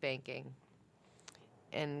childhood spanking?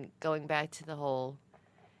 And going back to the whole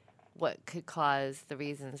what could cause the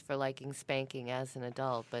reasons for liking spanking as an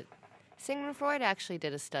adult, but Sigmund Freud actually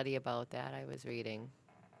did a study about that. I was reading.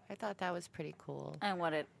 I thought that was pretty cool. And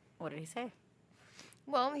what did he say?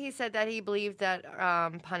 Well, he said that he believed that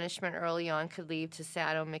punishment early on could lead to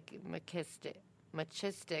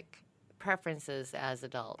machistic preferences as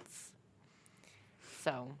adults.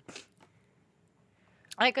 So,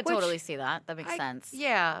 I could Which- totally see that. That makes sense.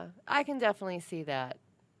 Yeah, I can definitely see that.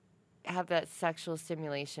 Have that sexual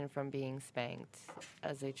stimulation from being spanked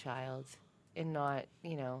as a child and not,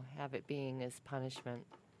 have it being as punishment.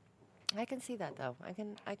 I can see that, though.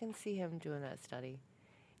 I can see him doing that study.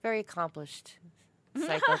 Very accomplished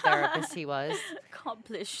psychotherapist he was.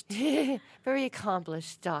 Accomplished. Very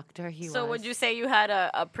accomplished doctor he was. So would you say you had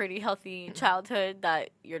a pretty healthy childhood, that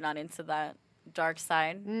you're not into that dark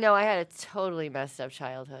side? No, I had a totally messed up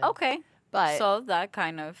childhood. Okay. But So that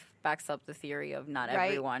kind of backs up the theory of not Right.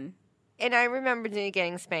 everyone. and I remember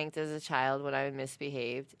getting spanked as a child when I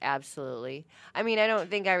misbehaved. Absolutely. I mean, I don't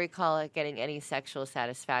think I recall getting any sexual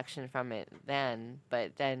satisfaction from it then.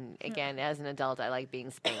 But then again, as an adult, I like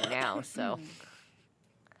being spanked now. So,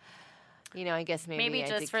 I guess maybe I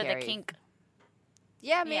just did for the carry- kink.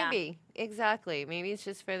 Yeah, Yeah. maybe. Exactly. Maybe it's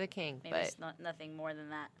just for the kink. Maybe it's not nothing more than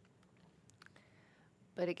that.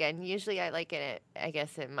 But again, usually I like it, I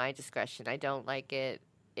guess, at my discretion. I don't like it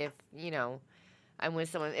if, I'm with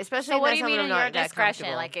someone, especially So if what that's do you someone mean I'm in not your that discretion?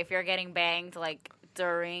 comfortable. Like if you're getting banged like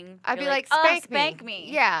during, I'd you're be like, "Oh, spank me.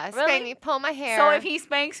 me. Yeah, Really? spank me, pull my hair. So if he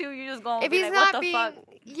spanks you, you just go and if be he's like, not what the being, fuck?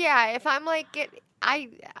 yeah, if I'm like,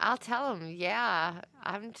 I'll tell him, yeah,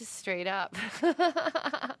 I'm just straight up.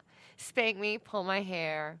 Spank me, pull my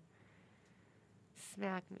hair,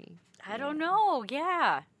 smack me. I don't know.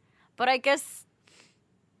 Yeah, but I guess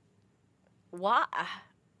why?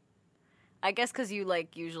 I guess because you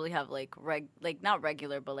like usually have like not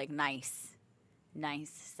regular, but like nice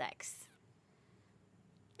sex.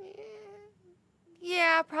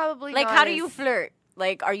 Yeah, probably. Like not how do as- you flirt?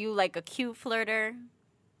 Like are you like a cute flirter?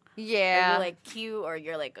 Are Yeah. you like cute or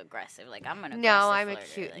you're like aggressive? Like I'm an aggressive no, I'm a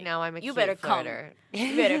flirter. cute. Like, No, I'm a you cute better come. flirter.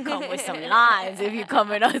 You better come with some lines if you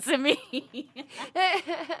coming up to me.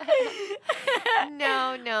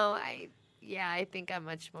 no. I think I'm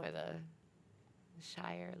much more the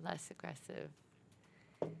shyer, less aggressive.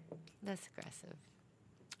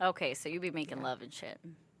 Okay, so you be making love and shit.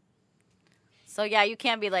 So yeah, you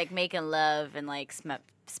can't be like making love and like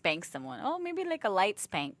spank someone. Oh, maybe like a light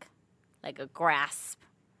spank, like a grasp.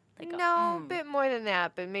 Like No, a bit more than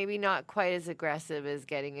that, but maybe not quite as aggressive as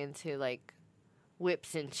getting into like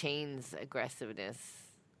whips and chains aggressiveness,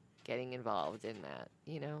 getting involved in that,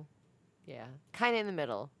 you know? Yeah. Kind of in the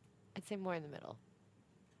middle. I'd say more in the middle.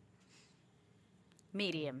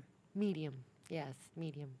 medium, Medium. Yes,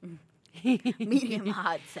 medium. medium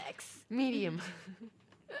hot sex. Medium.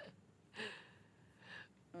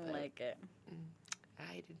 I like it.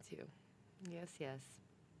 I did too. Yes.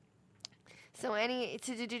 So,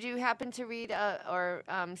 did you happen to read or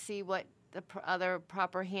see what the other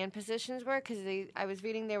proper hand positions were? Because I was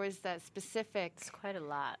reading there was that specific. It's quite a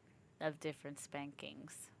lot of different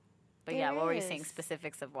spankings. But There yeah, what were you saying? is.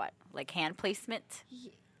 Specifics of what? Like hand placement?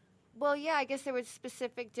 Well, yeah, I guess there were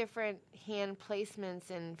specific different hand placements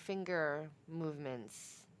and finger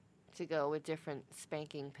movements to go with different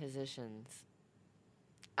spanking positions.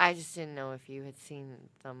 I just didn't know if you had seen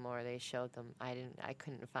them or they showed them. I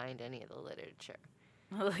couldn't find any of the literature.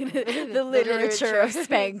 The literature of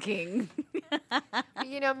spanking.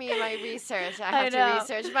 You know me and my research. I I have to know.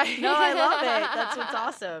 research my. No, I love it. That's what's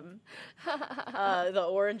awesome. The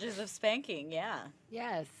oranges of spanking, yeah.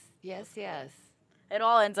 Yes. It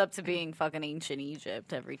all ends up to being fucking ancient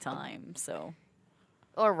Egypt every time, so.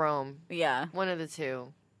 Or Rome. Yeah. One of the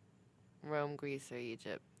two. Rome, Greece, or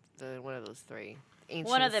Egypt. One of those three. Ancient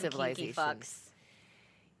One of them kinky civilizations. fucks.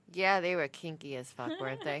 Yeah, they were kinky as fuck,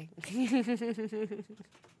 weren't they?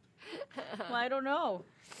 Well, I don't know.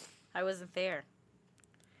 I wasn't there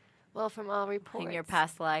Well, from all reports. in your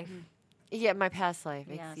past life. Yeah, my past life.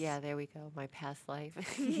 Yes. Yeah, there we go. My past life.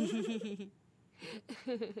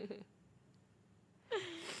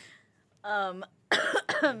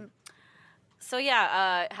 So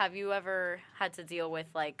yeah, have you ever had to deal with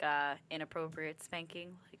like inappropriate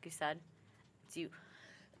spanking, like you said? Do you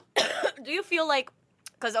do you feel like?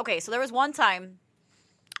 Because okay, so there was one time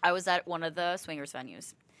I was at one of the swingers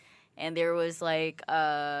venues, and there was like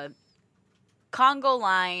a Congo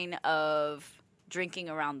line of drinking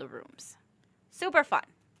around the rooms, super fun.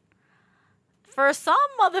 For some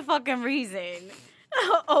motherfucking reason,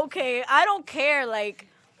 okay, I don't care like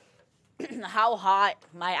how hot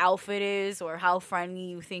my outfit is or how friendly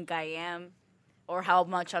you think I am or how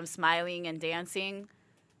much I'm smiling and dancing.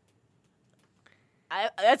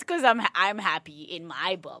 That's because I'm happy in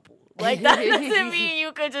my bubble. Like, that doesn't mean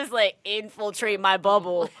you could just, like, infiltrate my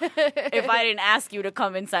bubble if I didn't ask you to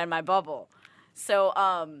come inside my bubble. So,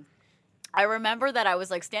 I remember that I was,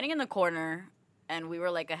 like, standing in the corner, and we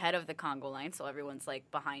were, like, ahead of the Congo line, so everyone's, like,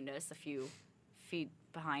 behind us, a few feet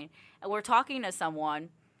behind. And we're talking to someone,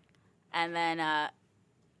 and then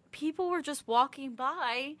people were just walking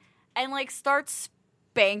by and, like, start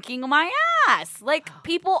spanking my ass. Like,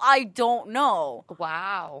 people I don't know.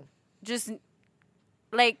 Wow. Just,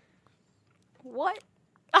 like, what?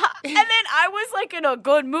 And then I was, like, in a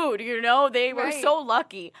good mood, you know? They were Right. so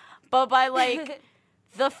lucky. But by, like,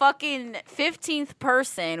 the fucking 15th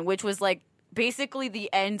person, which was, like, basically the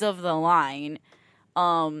end of the line,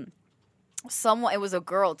 it was a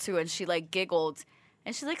girl, too, and she, like, giggled.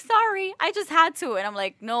 And she's like, sorry, I just had to. And I'm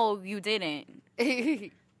like, no, you didn't.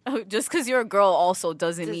 Just because you're a girl also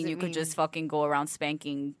doesn't mean you could just fucking go around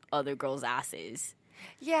spanking other girls' asses.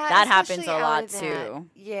 Yeah, That happens especially a out lot, of that. too.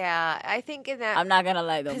 Yeah, I think in that. I'm not going to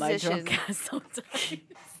lie, though. My position. drunk ass sometimes.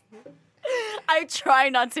 I try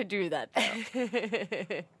not to do that,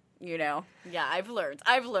 though. You know? Yeah, I've learned.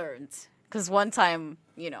 Because one time,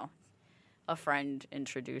 you know, a friend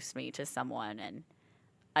introduced me to someone, and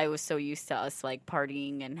I was so used to us, like,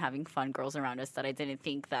 partying and having fun girls around us that I didn't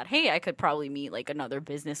think that, hey, I could probably meet, like, another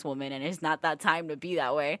businesswoman, and it's not that time to be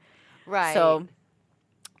that way. Right. So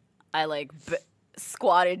I, like,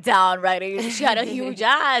 squatted down right. She had a huge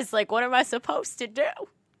ass. Like, what am I supposed to do?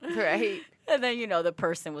 Right. And then, you know, the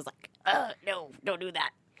person was like, no, don't do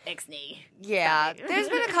that. Ixnay. Yeah. There's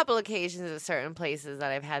been a couple occasions at certain places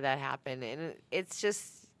that I've had that happen, and it's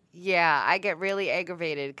just, yeah, I get really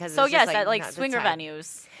aggravated because. So, it's yes, just, at, like, not the swinger time.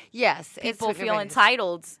 venues, Yes. it's people swinger feel venues.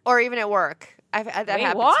 entitled. Or even at work. That Wait,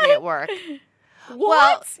 happens to what? me at work.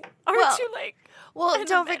 What? Aren't well, you, like... Well, in the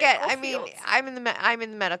don't forget. medical I mean, field? I'm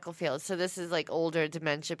in the medical field, so this is like older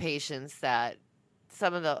dementia patients that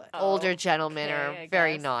some of the older gentlemen okay, are I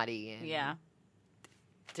very guess. naughty. And Yeah.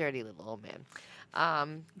 dirty little old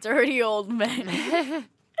man. Dirty old men.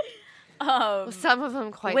 Well, some of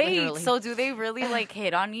them quite Wait, literally. so do they really like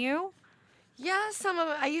hit on you? Yeah, some of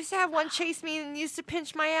them. I used to have one chase me and used to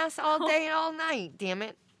pinch my ass all day and all night. Damn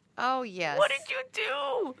it. Oh, yes. What did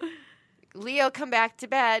you do? Leo come back to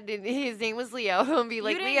bed, and his name was Leo. And be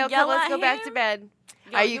like, You didn't Leo, yell come, let's at go back to him? bed.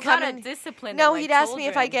 Yo, Are you gotta coming? discipline No, them like he'd ask me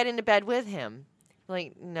if I children. get into bed with him.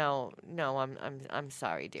 Like, no, I'm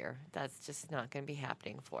sorry, dear. That's just not going to be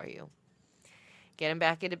happening for you. Get him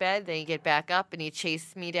back into bed, then you get back up, and he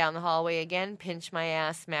chased me down the hallway again, pinch my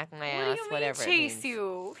ass, smack my What ass, do you mean whatever it chase means.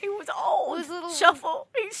 you? He was old. His little- shuffle.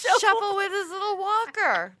 He shuffled. Shuffle with his little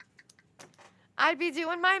walker. I'd be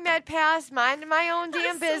doing my med pass, minding my own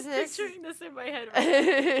damn I'm business. still picturing this in my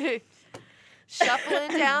head. Shuffling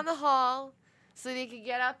down the hall so that he could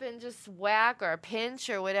get up and just whack or pinch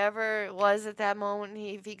or whatever it was at that moment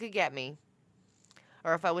if he could get me.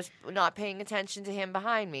 Or if I was not paying attention to him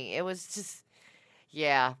behind me. It was just,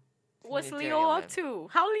 yeah. What's Dirty Leo old up man. to?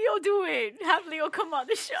 How Leo doing? Have Leo come on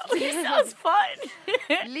the show. He sounds fun.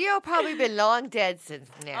 Leo probably been long dead since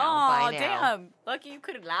now. Oh, by now. damn. Lucky you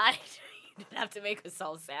could have lied. You didn't have to make us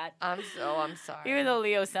all sad. I'm sorry. Even though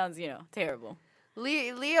Leo sounds, terrible.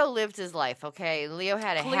 Leo lived his life, okay? Leo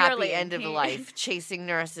had a Clearly, happy end of he- life, chasing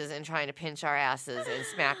nurses and trying to pinch our asses and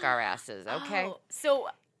smack our asses, okay? Oh, so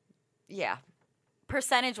Yeah.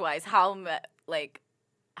 percentage-wise, how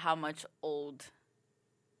much old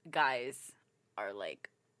guys are like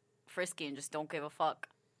frisky and just don't give a fuck?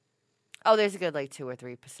 Oh, there's a good 2 or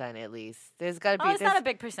 3% at least. There's got to be. Oh, it's not a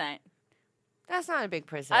big percent. That's not a big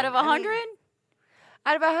percent. Out of I mean, 100?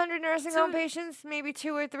 out of 100 nursing home Two- patients, maybe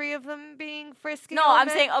 2 or 3 of them being frisky. No, old I'm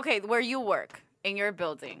men. saying, okay, where you work, in your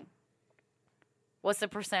building, what's the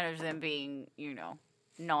percentage of them being,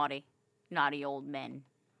 naughty old men?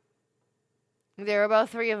 There are about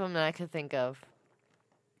 3 of them that I could think of.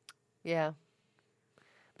 Yeah.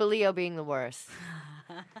 But Leo being the worst.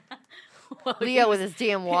 Leo with his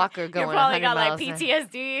damn walker going You probably 100 got miles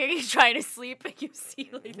PTSD and you're trying to sleep and you see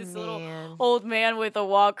this little Man. old man with a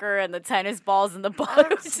walker and the tennis balls in the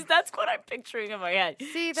bottom. That's what I'm picturing in my head.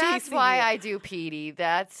 See, that's Chasing why you. I do PD.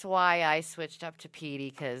 That's why I switched up to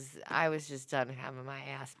PD, because I was just done having my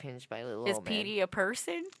ass pinched by little Is old men. PD a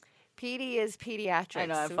person? PD is pediatrics. I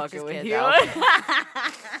know, I'm so fucking just with kids you. out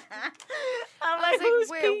I'm I like, was who's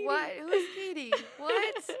wait, PD? what? Who's PD?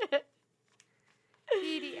 What?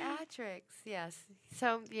 Pediatrics, yes.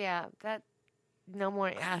 So, yeah, that no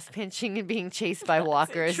more ass pinching and being chased by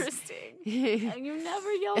walkers. Interesting. And you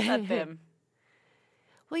never yelled at them.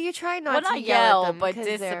 Well, you try not Well, to not yell yell, at them but 'cause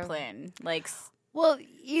they're- discipline. Like, Well,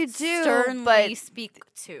 you do, sternly but speak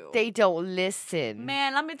to. they don't listen.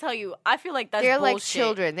 Man, let me tell you, I feel like that's They're bullshit. like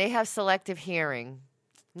children. They have selective hearing.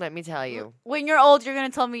 Let me tell you. When you're old, you're gonna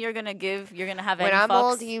tell me you're gonna have When any I'm fucks?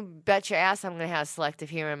 old, you bet your ass I'm going to have selective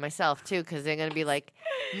hearing myself, too, because they're going to be like,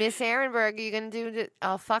 Miss Ehrenberg, are you going to do this?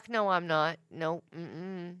 Oh, fuck no, I'm not. No,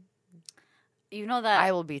 mm-mm. You know that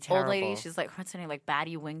I will be terrible. old lady, she's like, what's her name, like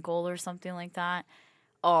Batty Winkle or something like that.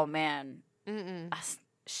 Oh man, Mm-mm.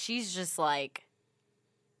 she's just like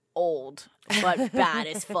old but bad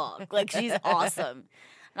as fuck. Like, she's awesome,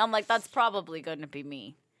 and I'm like, that's probably gonna be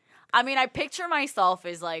me. I mean, I picture myself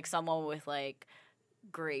as like someone with like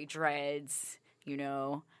gray dreads,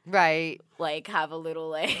 Right. like have a little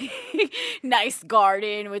like nice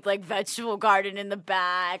garden with like vegetable garden in the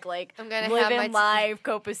back, like I'm gonna have living my life,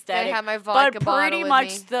 copacetic. have my vodka but bottle pretty with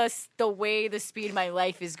much me. the way the speed my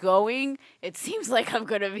life is going, it seems like I'm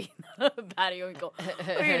gonna be Patty Winkle.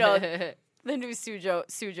 Or, the new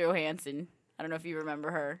Sujo Hansen. I don't know if you remember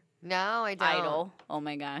her. No, I don't. Idol. Oh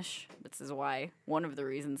my gosh, this is why one of the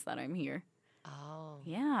reasons that I'm here. Oh.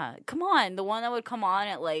 Yeah, come on, the one that would come on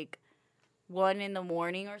at like 1 a.m.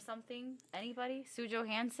 or something. Anybody? Sujo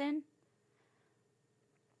Hansen?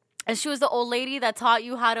 And she was the old lady that taught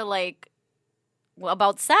you how to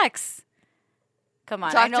about sex. Come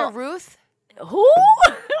on, I know. Dr. Ruth? Who?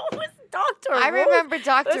 was Dr. I Ruth? remember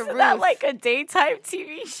Dr. Wasn't Ruth. that like a daytime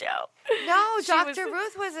TV show? No, She Dr.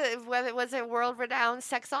 was- Ruth was a world-renowned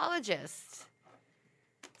sexologist.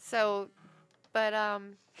 So, but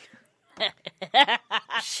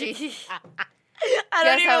she. I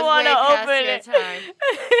don't Guess even was want way to past open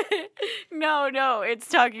your it. time. No, it's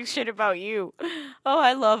talking shit about you. Oh,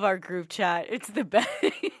 I love our group chat. It's the best.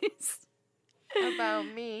 About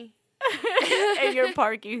me. And your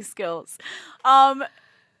parking skills.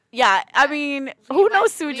 Yeah, I mean, who Leave my-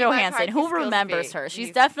 knows leave Sujo my Hansen? parking Who skills remembers be. her? She's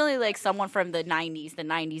Leave- definitely like someone from the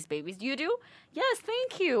 90s babies. You do? Yes,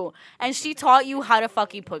 thank you. And she taught you how to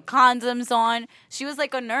fucking put condoms on. She was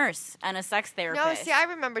like a nurse and a sex therapist. No, see, I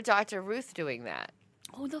remember Dr. Ruth doing that.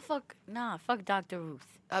 Who the fuck? Nah, fuck Dr.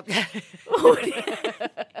 Ruth.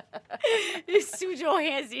 It's Sue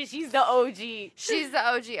Johansson. She's the OG. She's the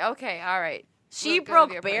OG. Okay, all right. She We'll go with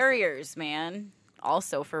broke your barriers, man.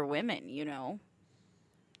 Also for women, you know.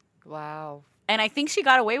 Wow. And I think she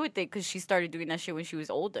got away with it because she started doing that shit when she was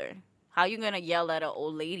older. How you gonna yell at an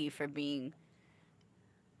old lady for being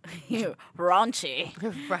raunchy?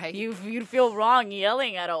 Right. You'd feel wrong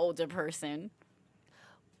yelling at an older person.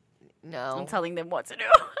 No. I'm telling them what to do.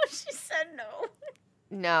 She said no.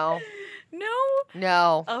 No. No?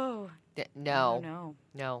 No. Oh. No. No.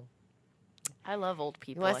 No. I love old You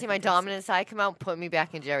people. want I to see my think that's- dominant side come out? Put me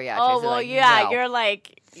back in geriatrics. Oh, They're well, like, yeah. no. You're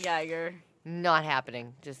like, yeah, you're Not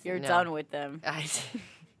happening. Just no. done with them. I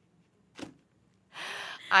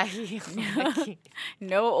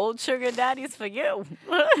No old sugar daddies for you.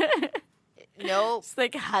 Nope. It's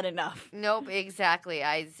like, had enough. Nope, exactly.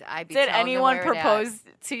 I be Did telling them anyone where it at. propose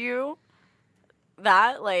to you?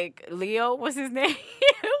 That like Leo was his name.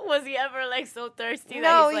 Was he ever like so thirsty?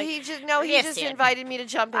 No, that he he's just "Listen, invited me to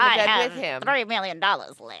jump in the bed with him. $3 million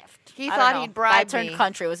left. He I thought don't know. he'd bribe I turned me.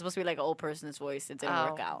 country. It was supposed to be like an old person's voice. It didn't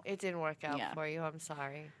work out. It didn't work out Yeah. for you. I'm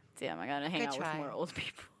sorry. Damn, I gotta hang Good out try. with more old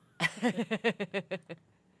people.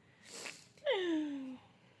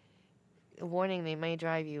 Warning: they may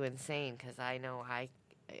drive you insane because I know I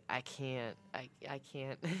can't. I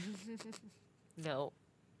can't. No.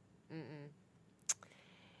 Mm-mm.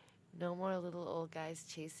 No more little old guys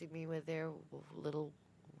chasing me with their little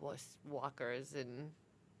walkers and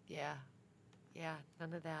yeah,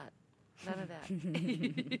 none of that. None of that.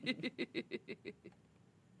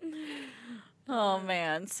 Oh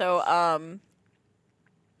man. So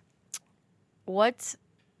what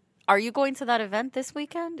are you going to that event this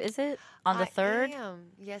weekend? Is it on the 3rd? I am.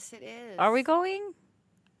 Yes, it is. Are we going?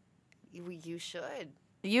 You should.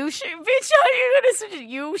 You should, bitch. How are you gonna switch?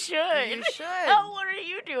 You should. You should. Oh, what are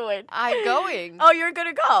you doing? I'm going. Oh, you're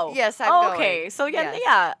gonna go. Yes, I'm Okay, going. so yeah, Yes.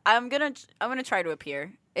 yeah. I'm gonna try to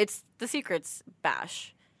appear. It's the Secrets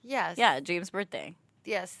Bash. Yes. Yeah, James' birthday.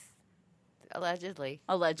 Yes. Allegedly.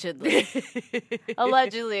 Allegedly.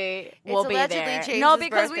 Allegedly, we'll be allegedly there. James's no,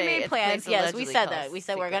 because we birthday. made It's plans. place Yes, we allegedly said that. called We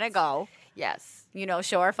said we're gonna Secrets. go. Yes. You know,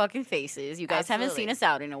 show our fucking faces. You guys haven't seen Absolutely. us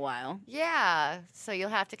out in a while. Yeah. So you'll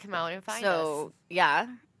have to come out and find So yeah.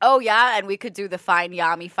 Oh yeah, and we could do the Find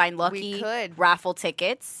Yami, Find Lucky could. raffle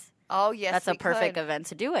tickets. us. Oh, yes. That's a we perfect could. event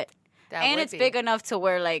to do it. That And would it's be. big enough to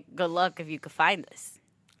where like good luck if you could find us.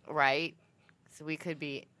 Right? So we could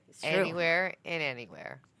be true. anywhere and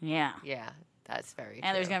anywhere. Yeah. Yeah. That's very true.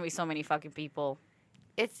 And there's gonna be so many fucking people.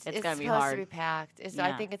 It's gonna be supposed hard. to be packed. I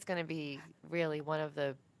Yeah. think it's going to be really one of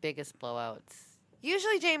the biggest blowouts.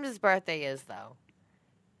 Usually James's birthday is, though.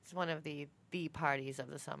 It's one of the parties of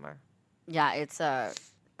the summer. Yeah, it's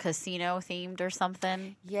casino themed or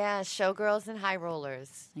something. Yeah, showgirls and high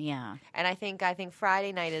rollers. Yeah. And I think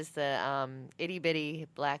Friday night is the itty bitty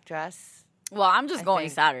black dress. Well, I'm just I going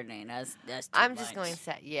think- Saturday. That's too I'm just much.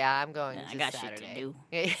 going I'm going I just got Saturday.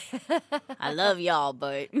 shit to do. I love y'all,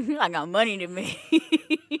 but I got money to make.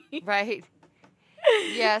 Right.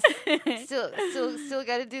 Yes. Still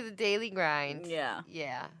got to do the daily grind. Yeah.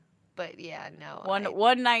 Yeah. But yeah, no.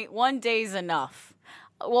 One night, one day's enough.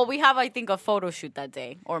 Well, we have I think a photo shoot that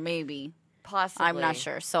day, or maybe possibly. I'm not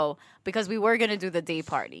sure. So because we were gonna do the day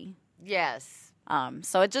party. Yes.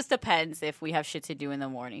 So it just depends if we have shit to do in the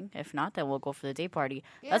morning. If not, then we'll go for the day party.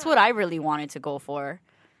 That's Yeah. what I really wanted to go for.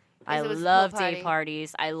 I it was a love pool day party.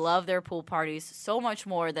 parties. I love their pool parties so much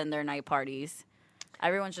more than their night parties.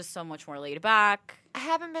 Everyone's just so much more laid back. I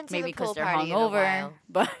haven't been to Maybe the pool because they're party hungover,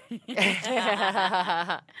 but in a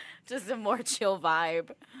while. just a more chill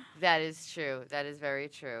vibe. That is true. That is very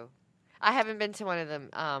true. I haven't been to one of them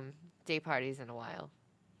day parties in a while.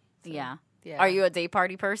 Yeah. Yeah. Are you a day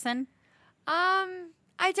party person?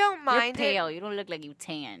 I don't mind You're pale. it. You don't look like you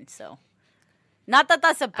tan. So, not that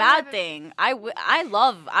that's a bad haven't- thing. I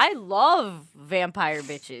love vampire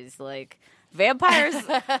bitches. Like vampires.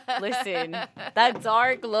 Listen, that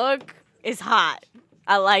dark look is hot.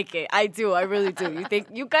 I like it. I do. I really do.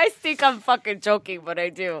 You guys think I'm fucking joking, but I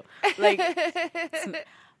do. Like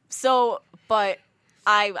so. But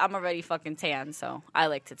I'm already fucking tan, so I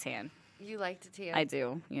like to tan. You like to tan? I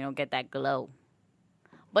do. Get that glow.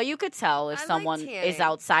 But you could tell if I like someone is tanning.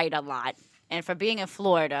 outside a lot. And for being in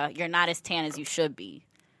Florida, you're not as tan as you should be.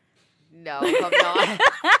 No, I'm not.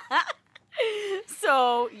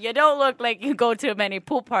 So you don't look like you go to many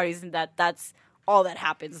pool parties and that's all that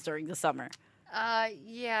happens during the summer.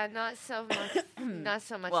 Yeah, not so much. Not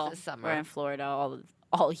so much Well, this we're summer. in Florida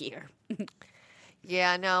all year.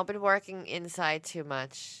 Yeah, no, been working inside too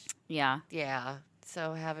much. Yeah. Yeah,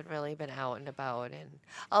 so haven't really been out and about. And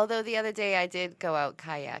although the other day I did go out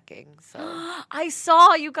kayaking, so I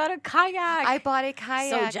saw you got a kayak. I bought a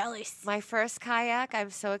kayak. So jealous. My first kayak. I'm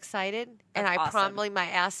so excited, and That's I awesome. promptly my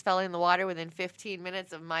ass fell in the water within 15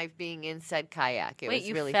 minutes of my being in said kayak. It Wait, was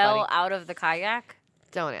you really fell funny. out of the kayak?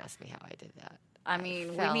 Don't ask me how I did that. I mean,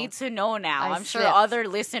 we fell. need to know now. I I'm sure slipped. other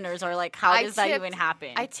listeners are like, how I does that tipped- even happen?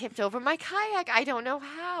 I tipped over my kayak. I don't know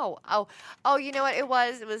how. Oh, you know what it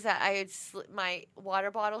was? It was that I had my water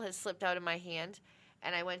bottle had slipped out of my hand,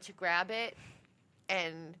 and I went to grab it,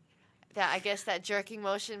 and that I guess that jerking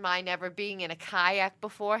motion, my never being in a kayak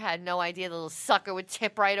before, had no idea the little sucker would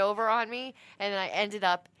tip right over on me, and then I ended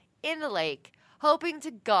up in the lake, hoping to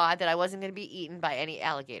God that I wasn't going to be eaten by any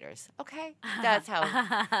alligators. Okay, that's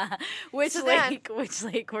how. Which So then- lake? Which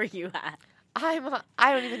lake were you at? I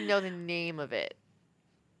don't even know the name of it.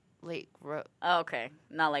 Lake Ro- Oh, okay,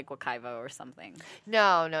 not like Wakaiva or something.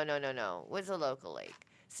 No. It was a local lake.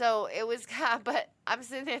 So it was, but I'm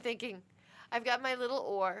sitting there thinking, I've got my little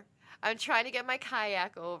oar. I'm trying to get my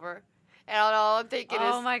kayak over. And all I'm thinking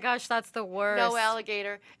Oh is, my gosh, that's the worst. no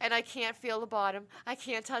alligator. And I can't feel the bottom. I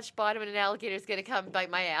can't touch bottom, and an alligator's going to come bite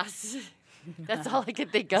my ass. That's all I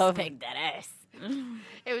could think of. Spank that ass.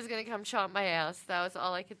 It was going to come chomp my ass. That was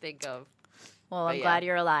all I could think of. Well, But I'm yeah. glad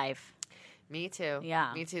you're alive. Me too.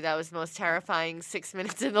 Yeah. Me too. That was the most terrifying 6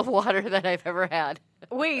 minutes in the water that I've ever had.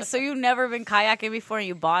 Wait, so you've never been kayaking before and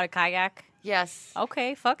you bought a kayak? Yes.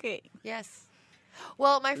 Okay, fuck it. Yes.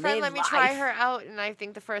 Well, my friend Live let me try life. her out, and I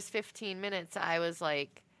think the first 15 minutes I was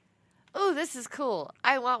like, "Oh, this is cool.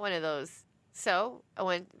 I want one of those." So I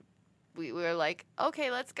went. We were like,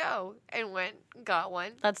 "Okay, let's go," and went, got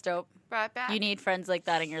one, That's dope. brought back. You need friends like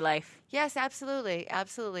that in your life. Yes, absolutely,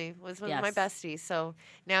 absolutely. Was one of my Yes. besties. So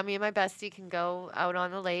now me and my bestie can go out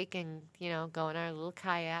on the lake and go in our little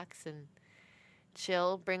kayaks and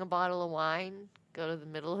chill. Bring a bottle of wine. Go to the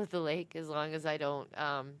middle of the lake as long as I don't.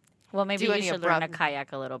 Well, maybe Do you any should learn a abrupt-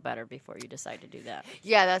 kayak a little better before you decide to do that.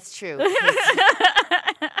 Yeah, that's true.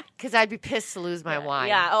 Because I'd be pissed to lose my wine.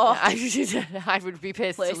 yeah, oh. I would be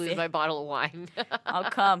pissed to lose Listen. my bottle of wine. I'll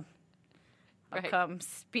come. I'll Right. come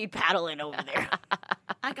speed paddling over there.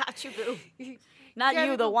 I got you, boo. Not Yeah,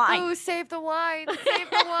 you, the wine. Ooh, save the wine. Save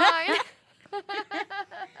the wine.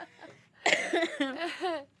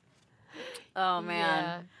 Oh, man.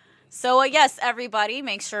 Yeah. So, yes, everybody,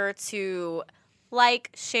 make sure to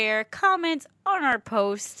like, share, comment on our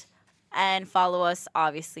post, and follow us,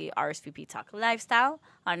 obviously, RSVP Talk Lifestyle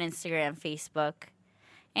on Instagram, Facebook.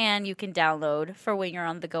 And you can download for when you're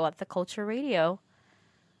on the go at the Culture Radio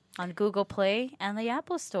on Google Play and the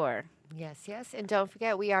Apple Store. Yes, yes. And don't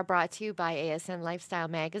forget, we are brought to you by ASN Lifestyle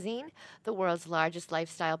Magazine, the world's largest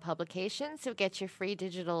lifestyle publication. So get your free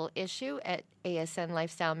digital issue at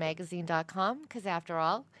asnlifestylemagazine.com because, after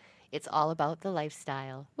all, it's all about the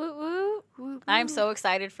lifestyle. Woo woo. I'm so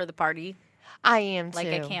excited for the party. I am too. Like,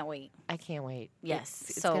 I can't wait. I can't wait. Yes,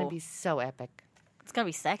 It's so- going to be so epic. It's going to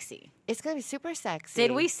be sexy. It's going to be super sexy.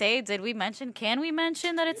 Did we mention, can we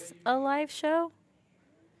mention that it's a live show?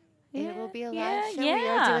 It will be a live yeah, show. yeah. We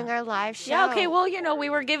are doing our live show. Yeah, okay, well, we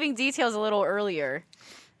were giving details a little earlier.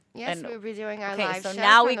 Yes, and- we'll be doing our Okay, live so show.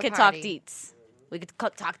 now from we the could talk party. deets. We could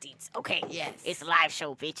talk deets. Okay. Yes. It's a live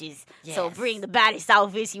show, bitches. So Yes. bring the baddest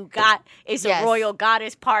outfits you got. It's Yes. a royal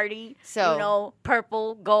goddess party. So-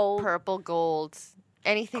 purple, gold, Purple, gold,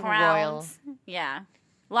 anything royal. crowns. Yeah.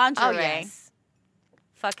 Lingerie. Oh, yes.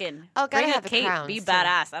 Fucking Oh, gotta bring have a the cape. crowns, Be too.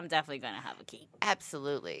 badass. I'm definitely going to have a cape.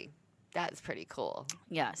 Absolutely. That's pretty cool.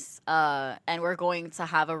 Yes. And we're going to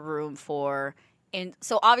have a room so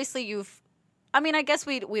obviously I guess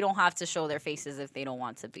we don't have to show their faces if they don't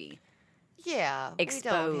want to be. Yeah. We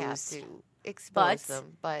don't have Exposed. to expose But-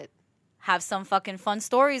 them, but Have some fucking fun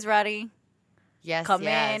stories ready. yes, Come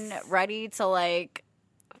yes. in ready to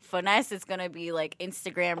finesse. It's gonna be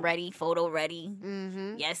Instagram ready, photo ready.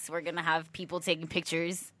 Mm-hmm. Yes, we're gonna have people taking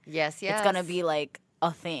pictures. Yes, yes. It's gonna be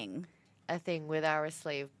a thing. a thing with our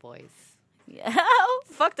slave boys. Yeah.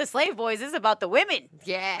 Fuck the slave boys. This is about the women.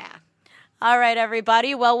 Yeah. All right,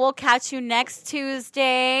 everybody. Well, we'll catch you next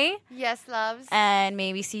Tuesday Yes, loves. and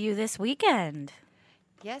maybe see you this weekend.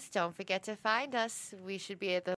 Yes, don't forget to find us. We should be at the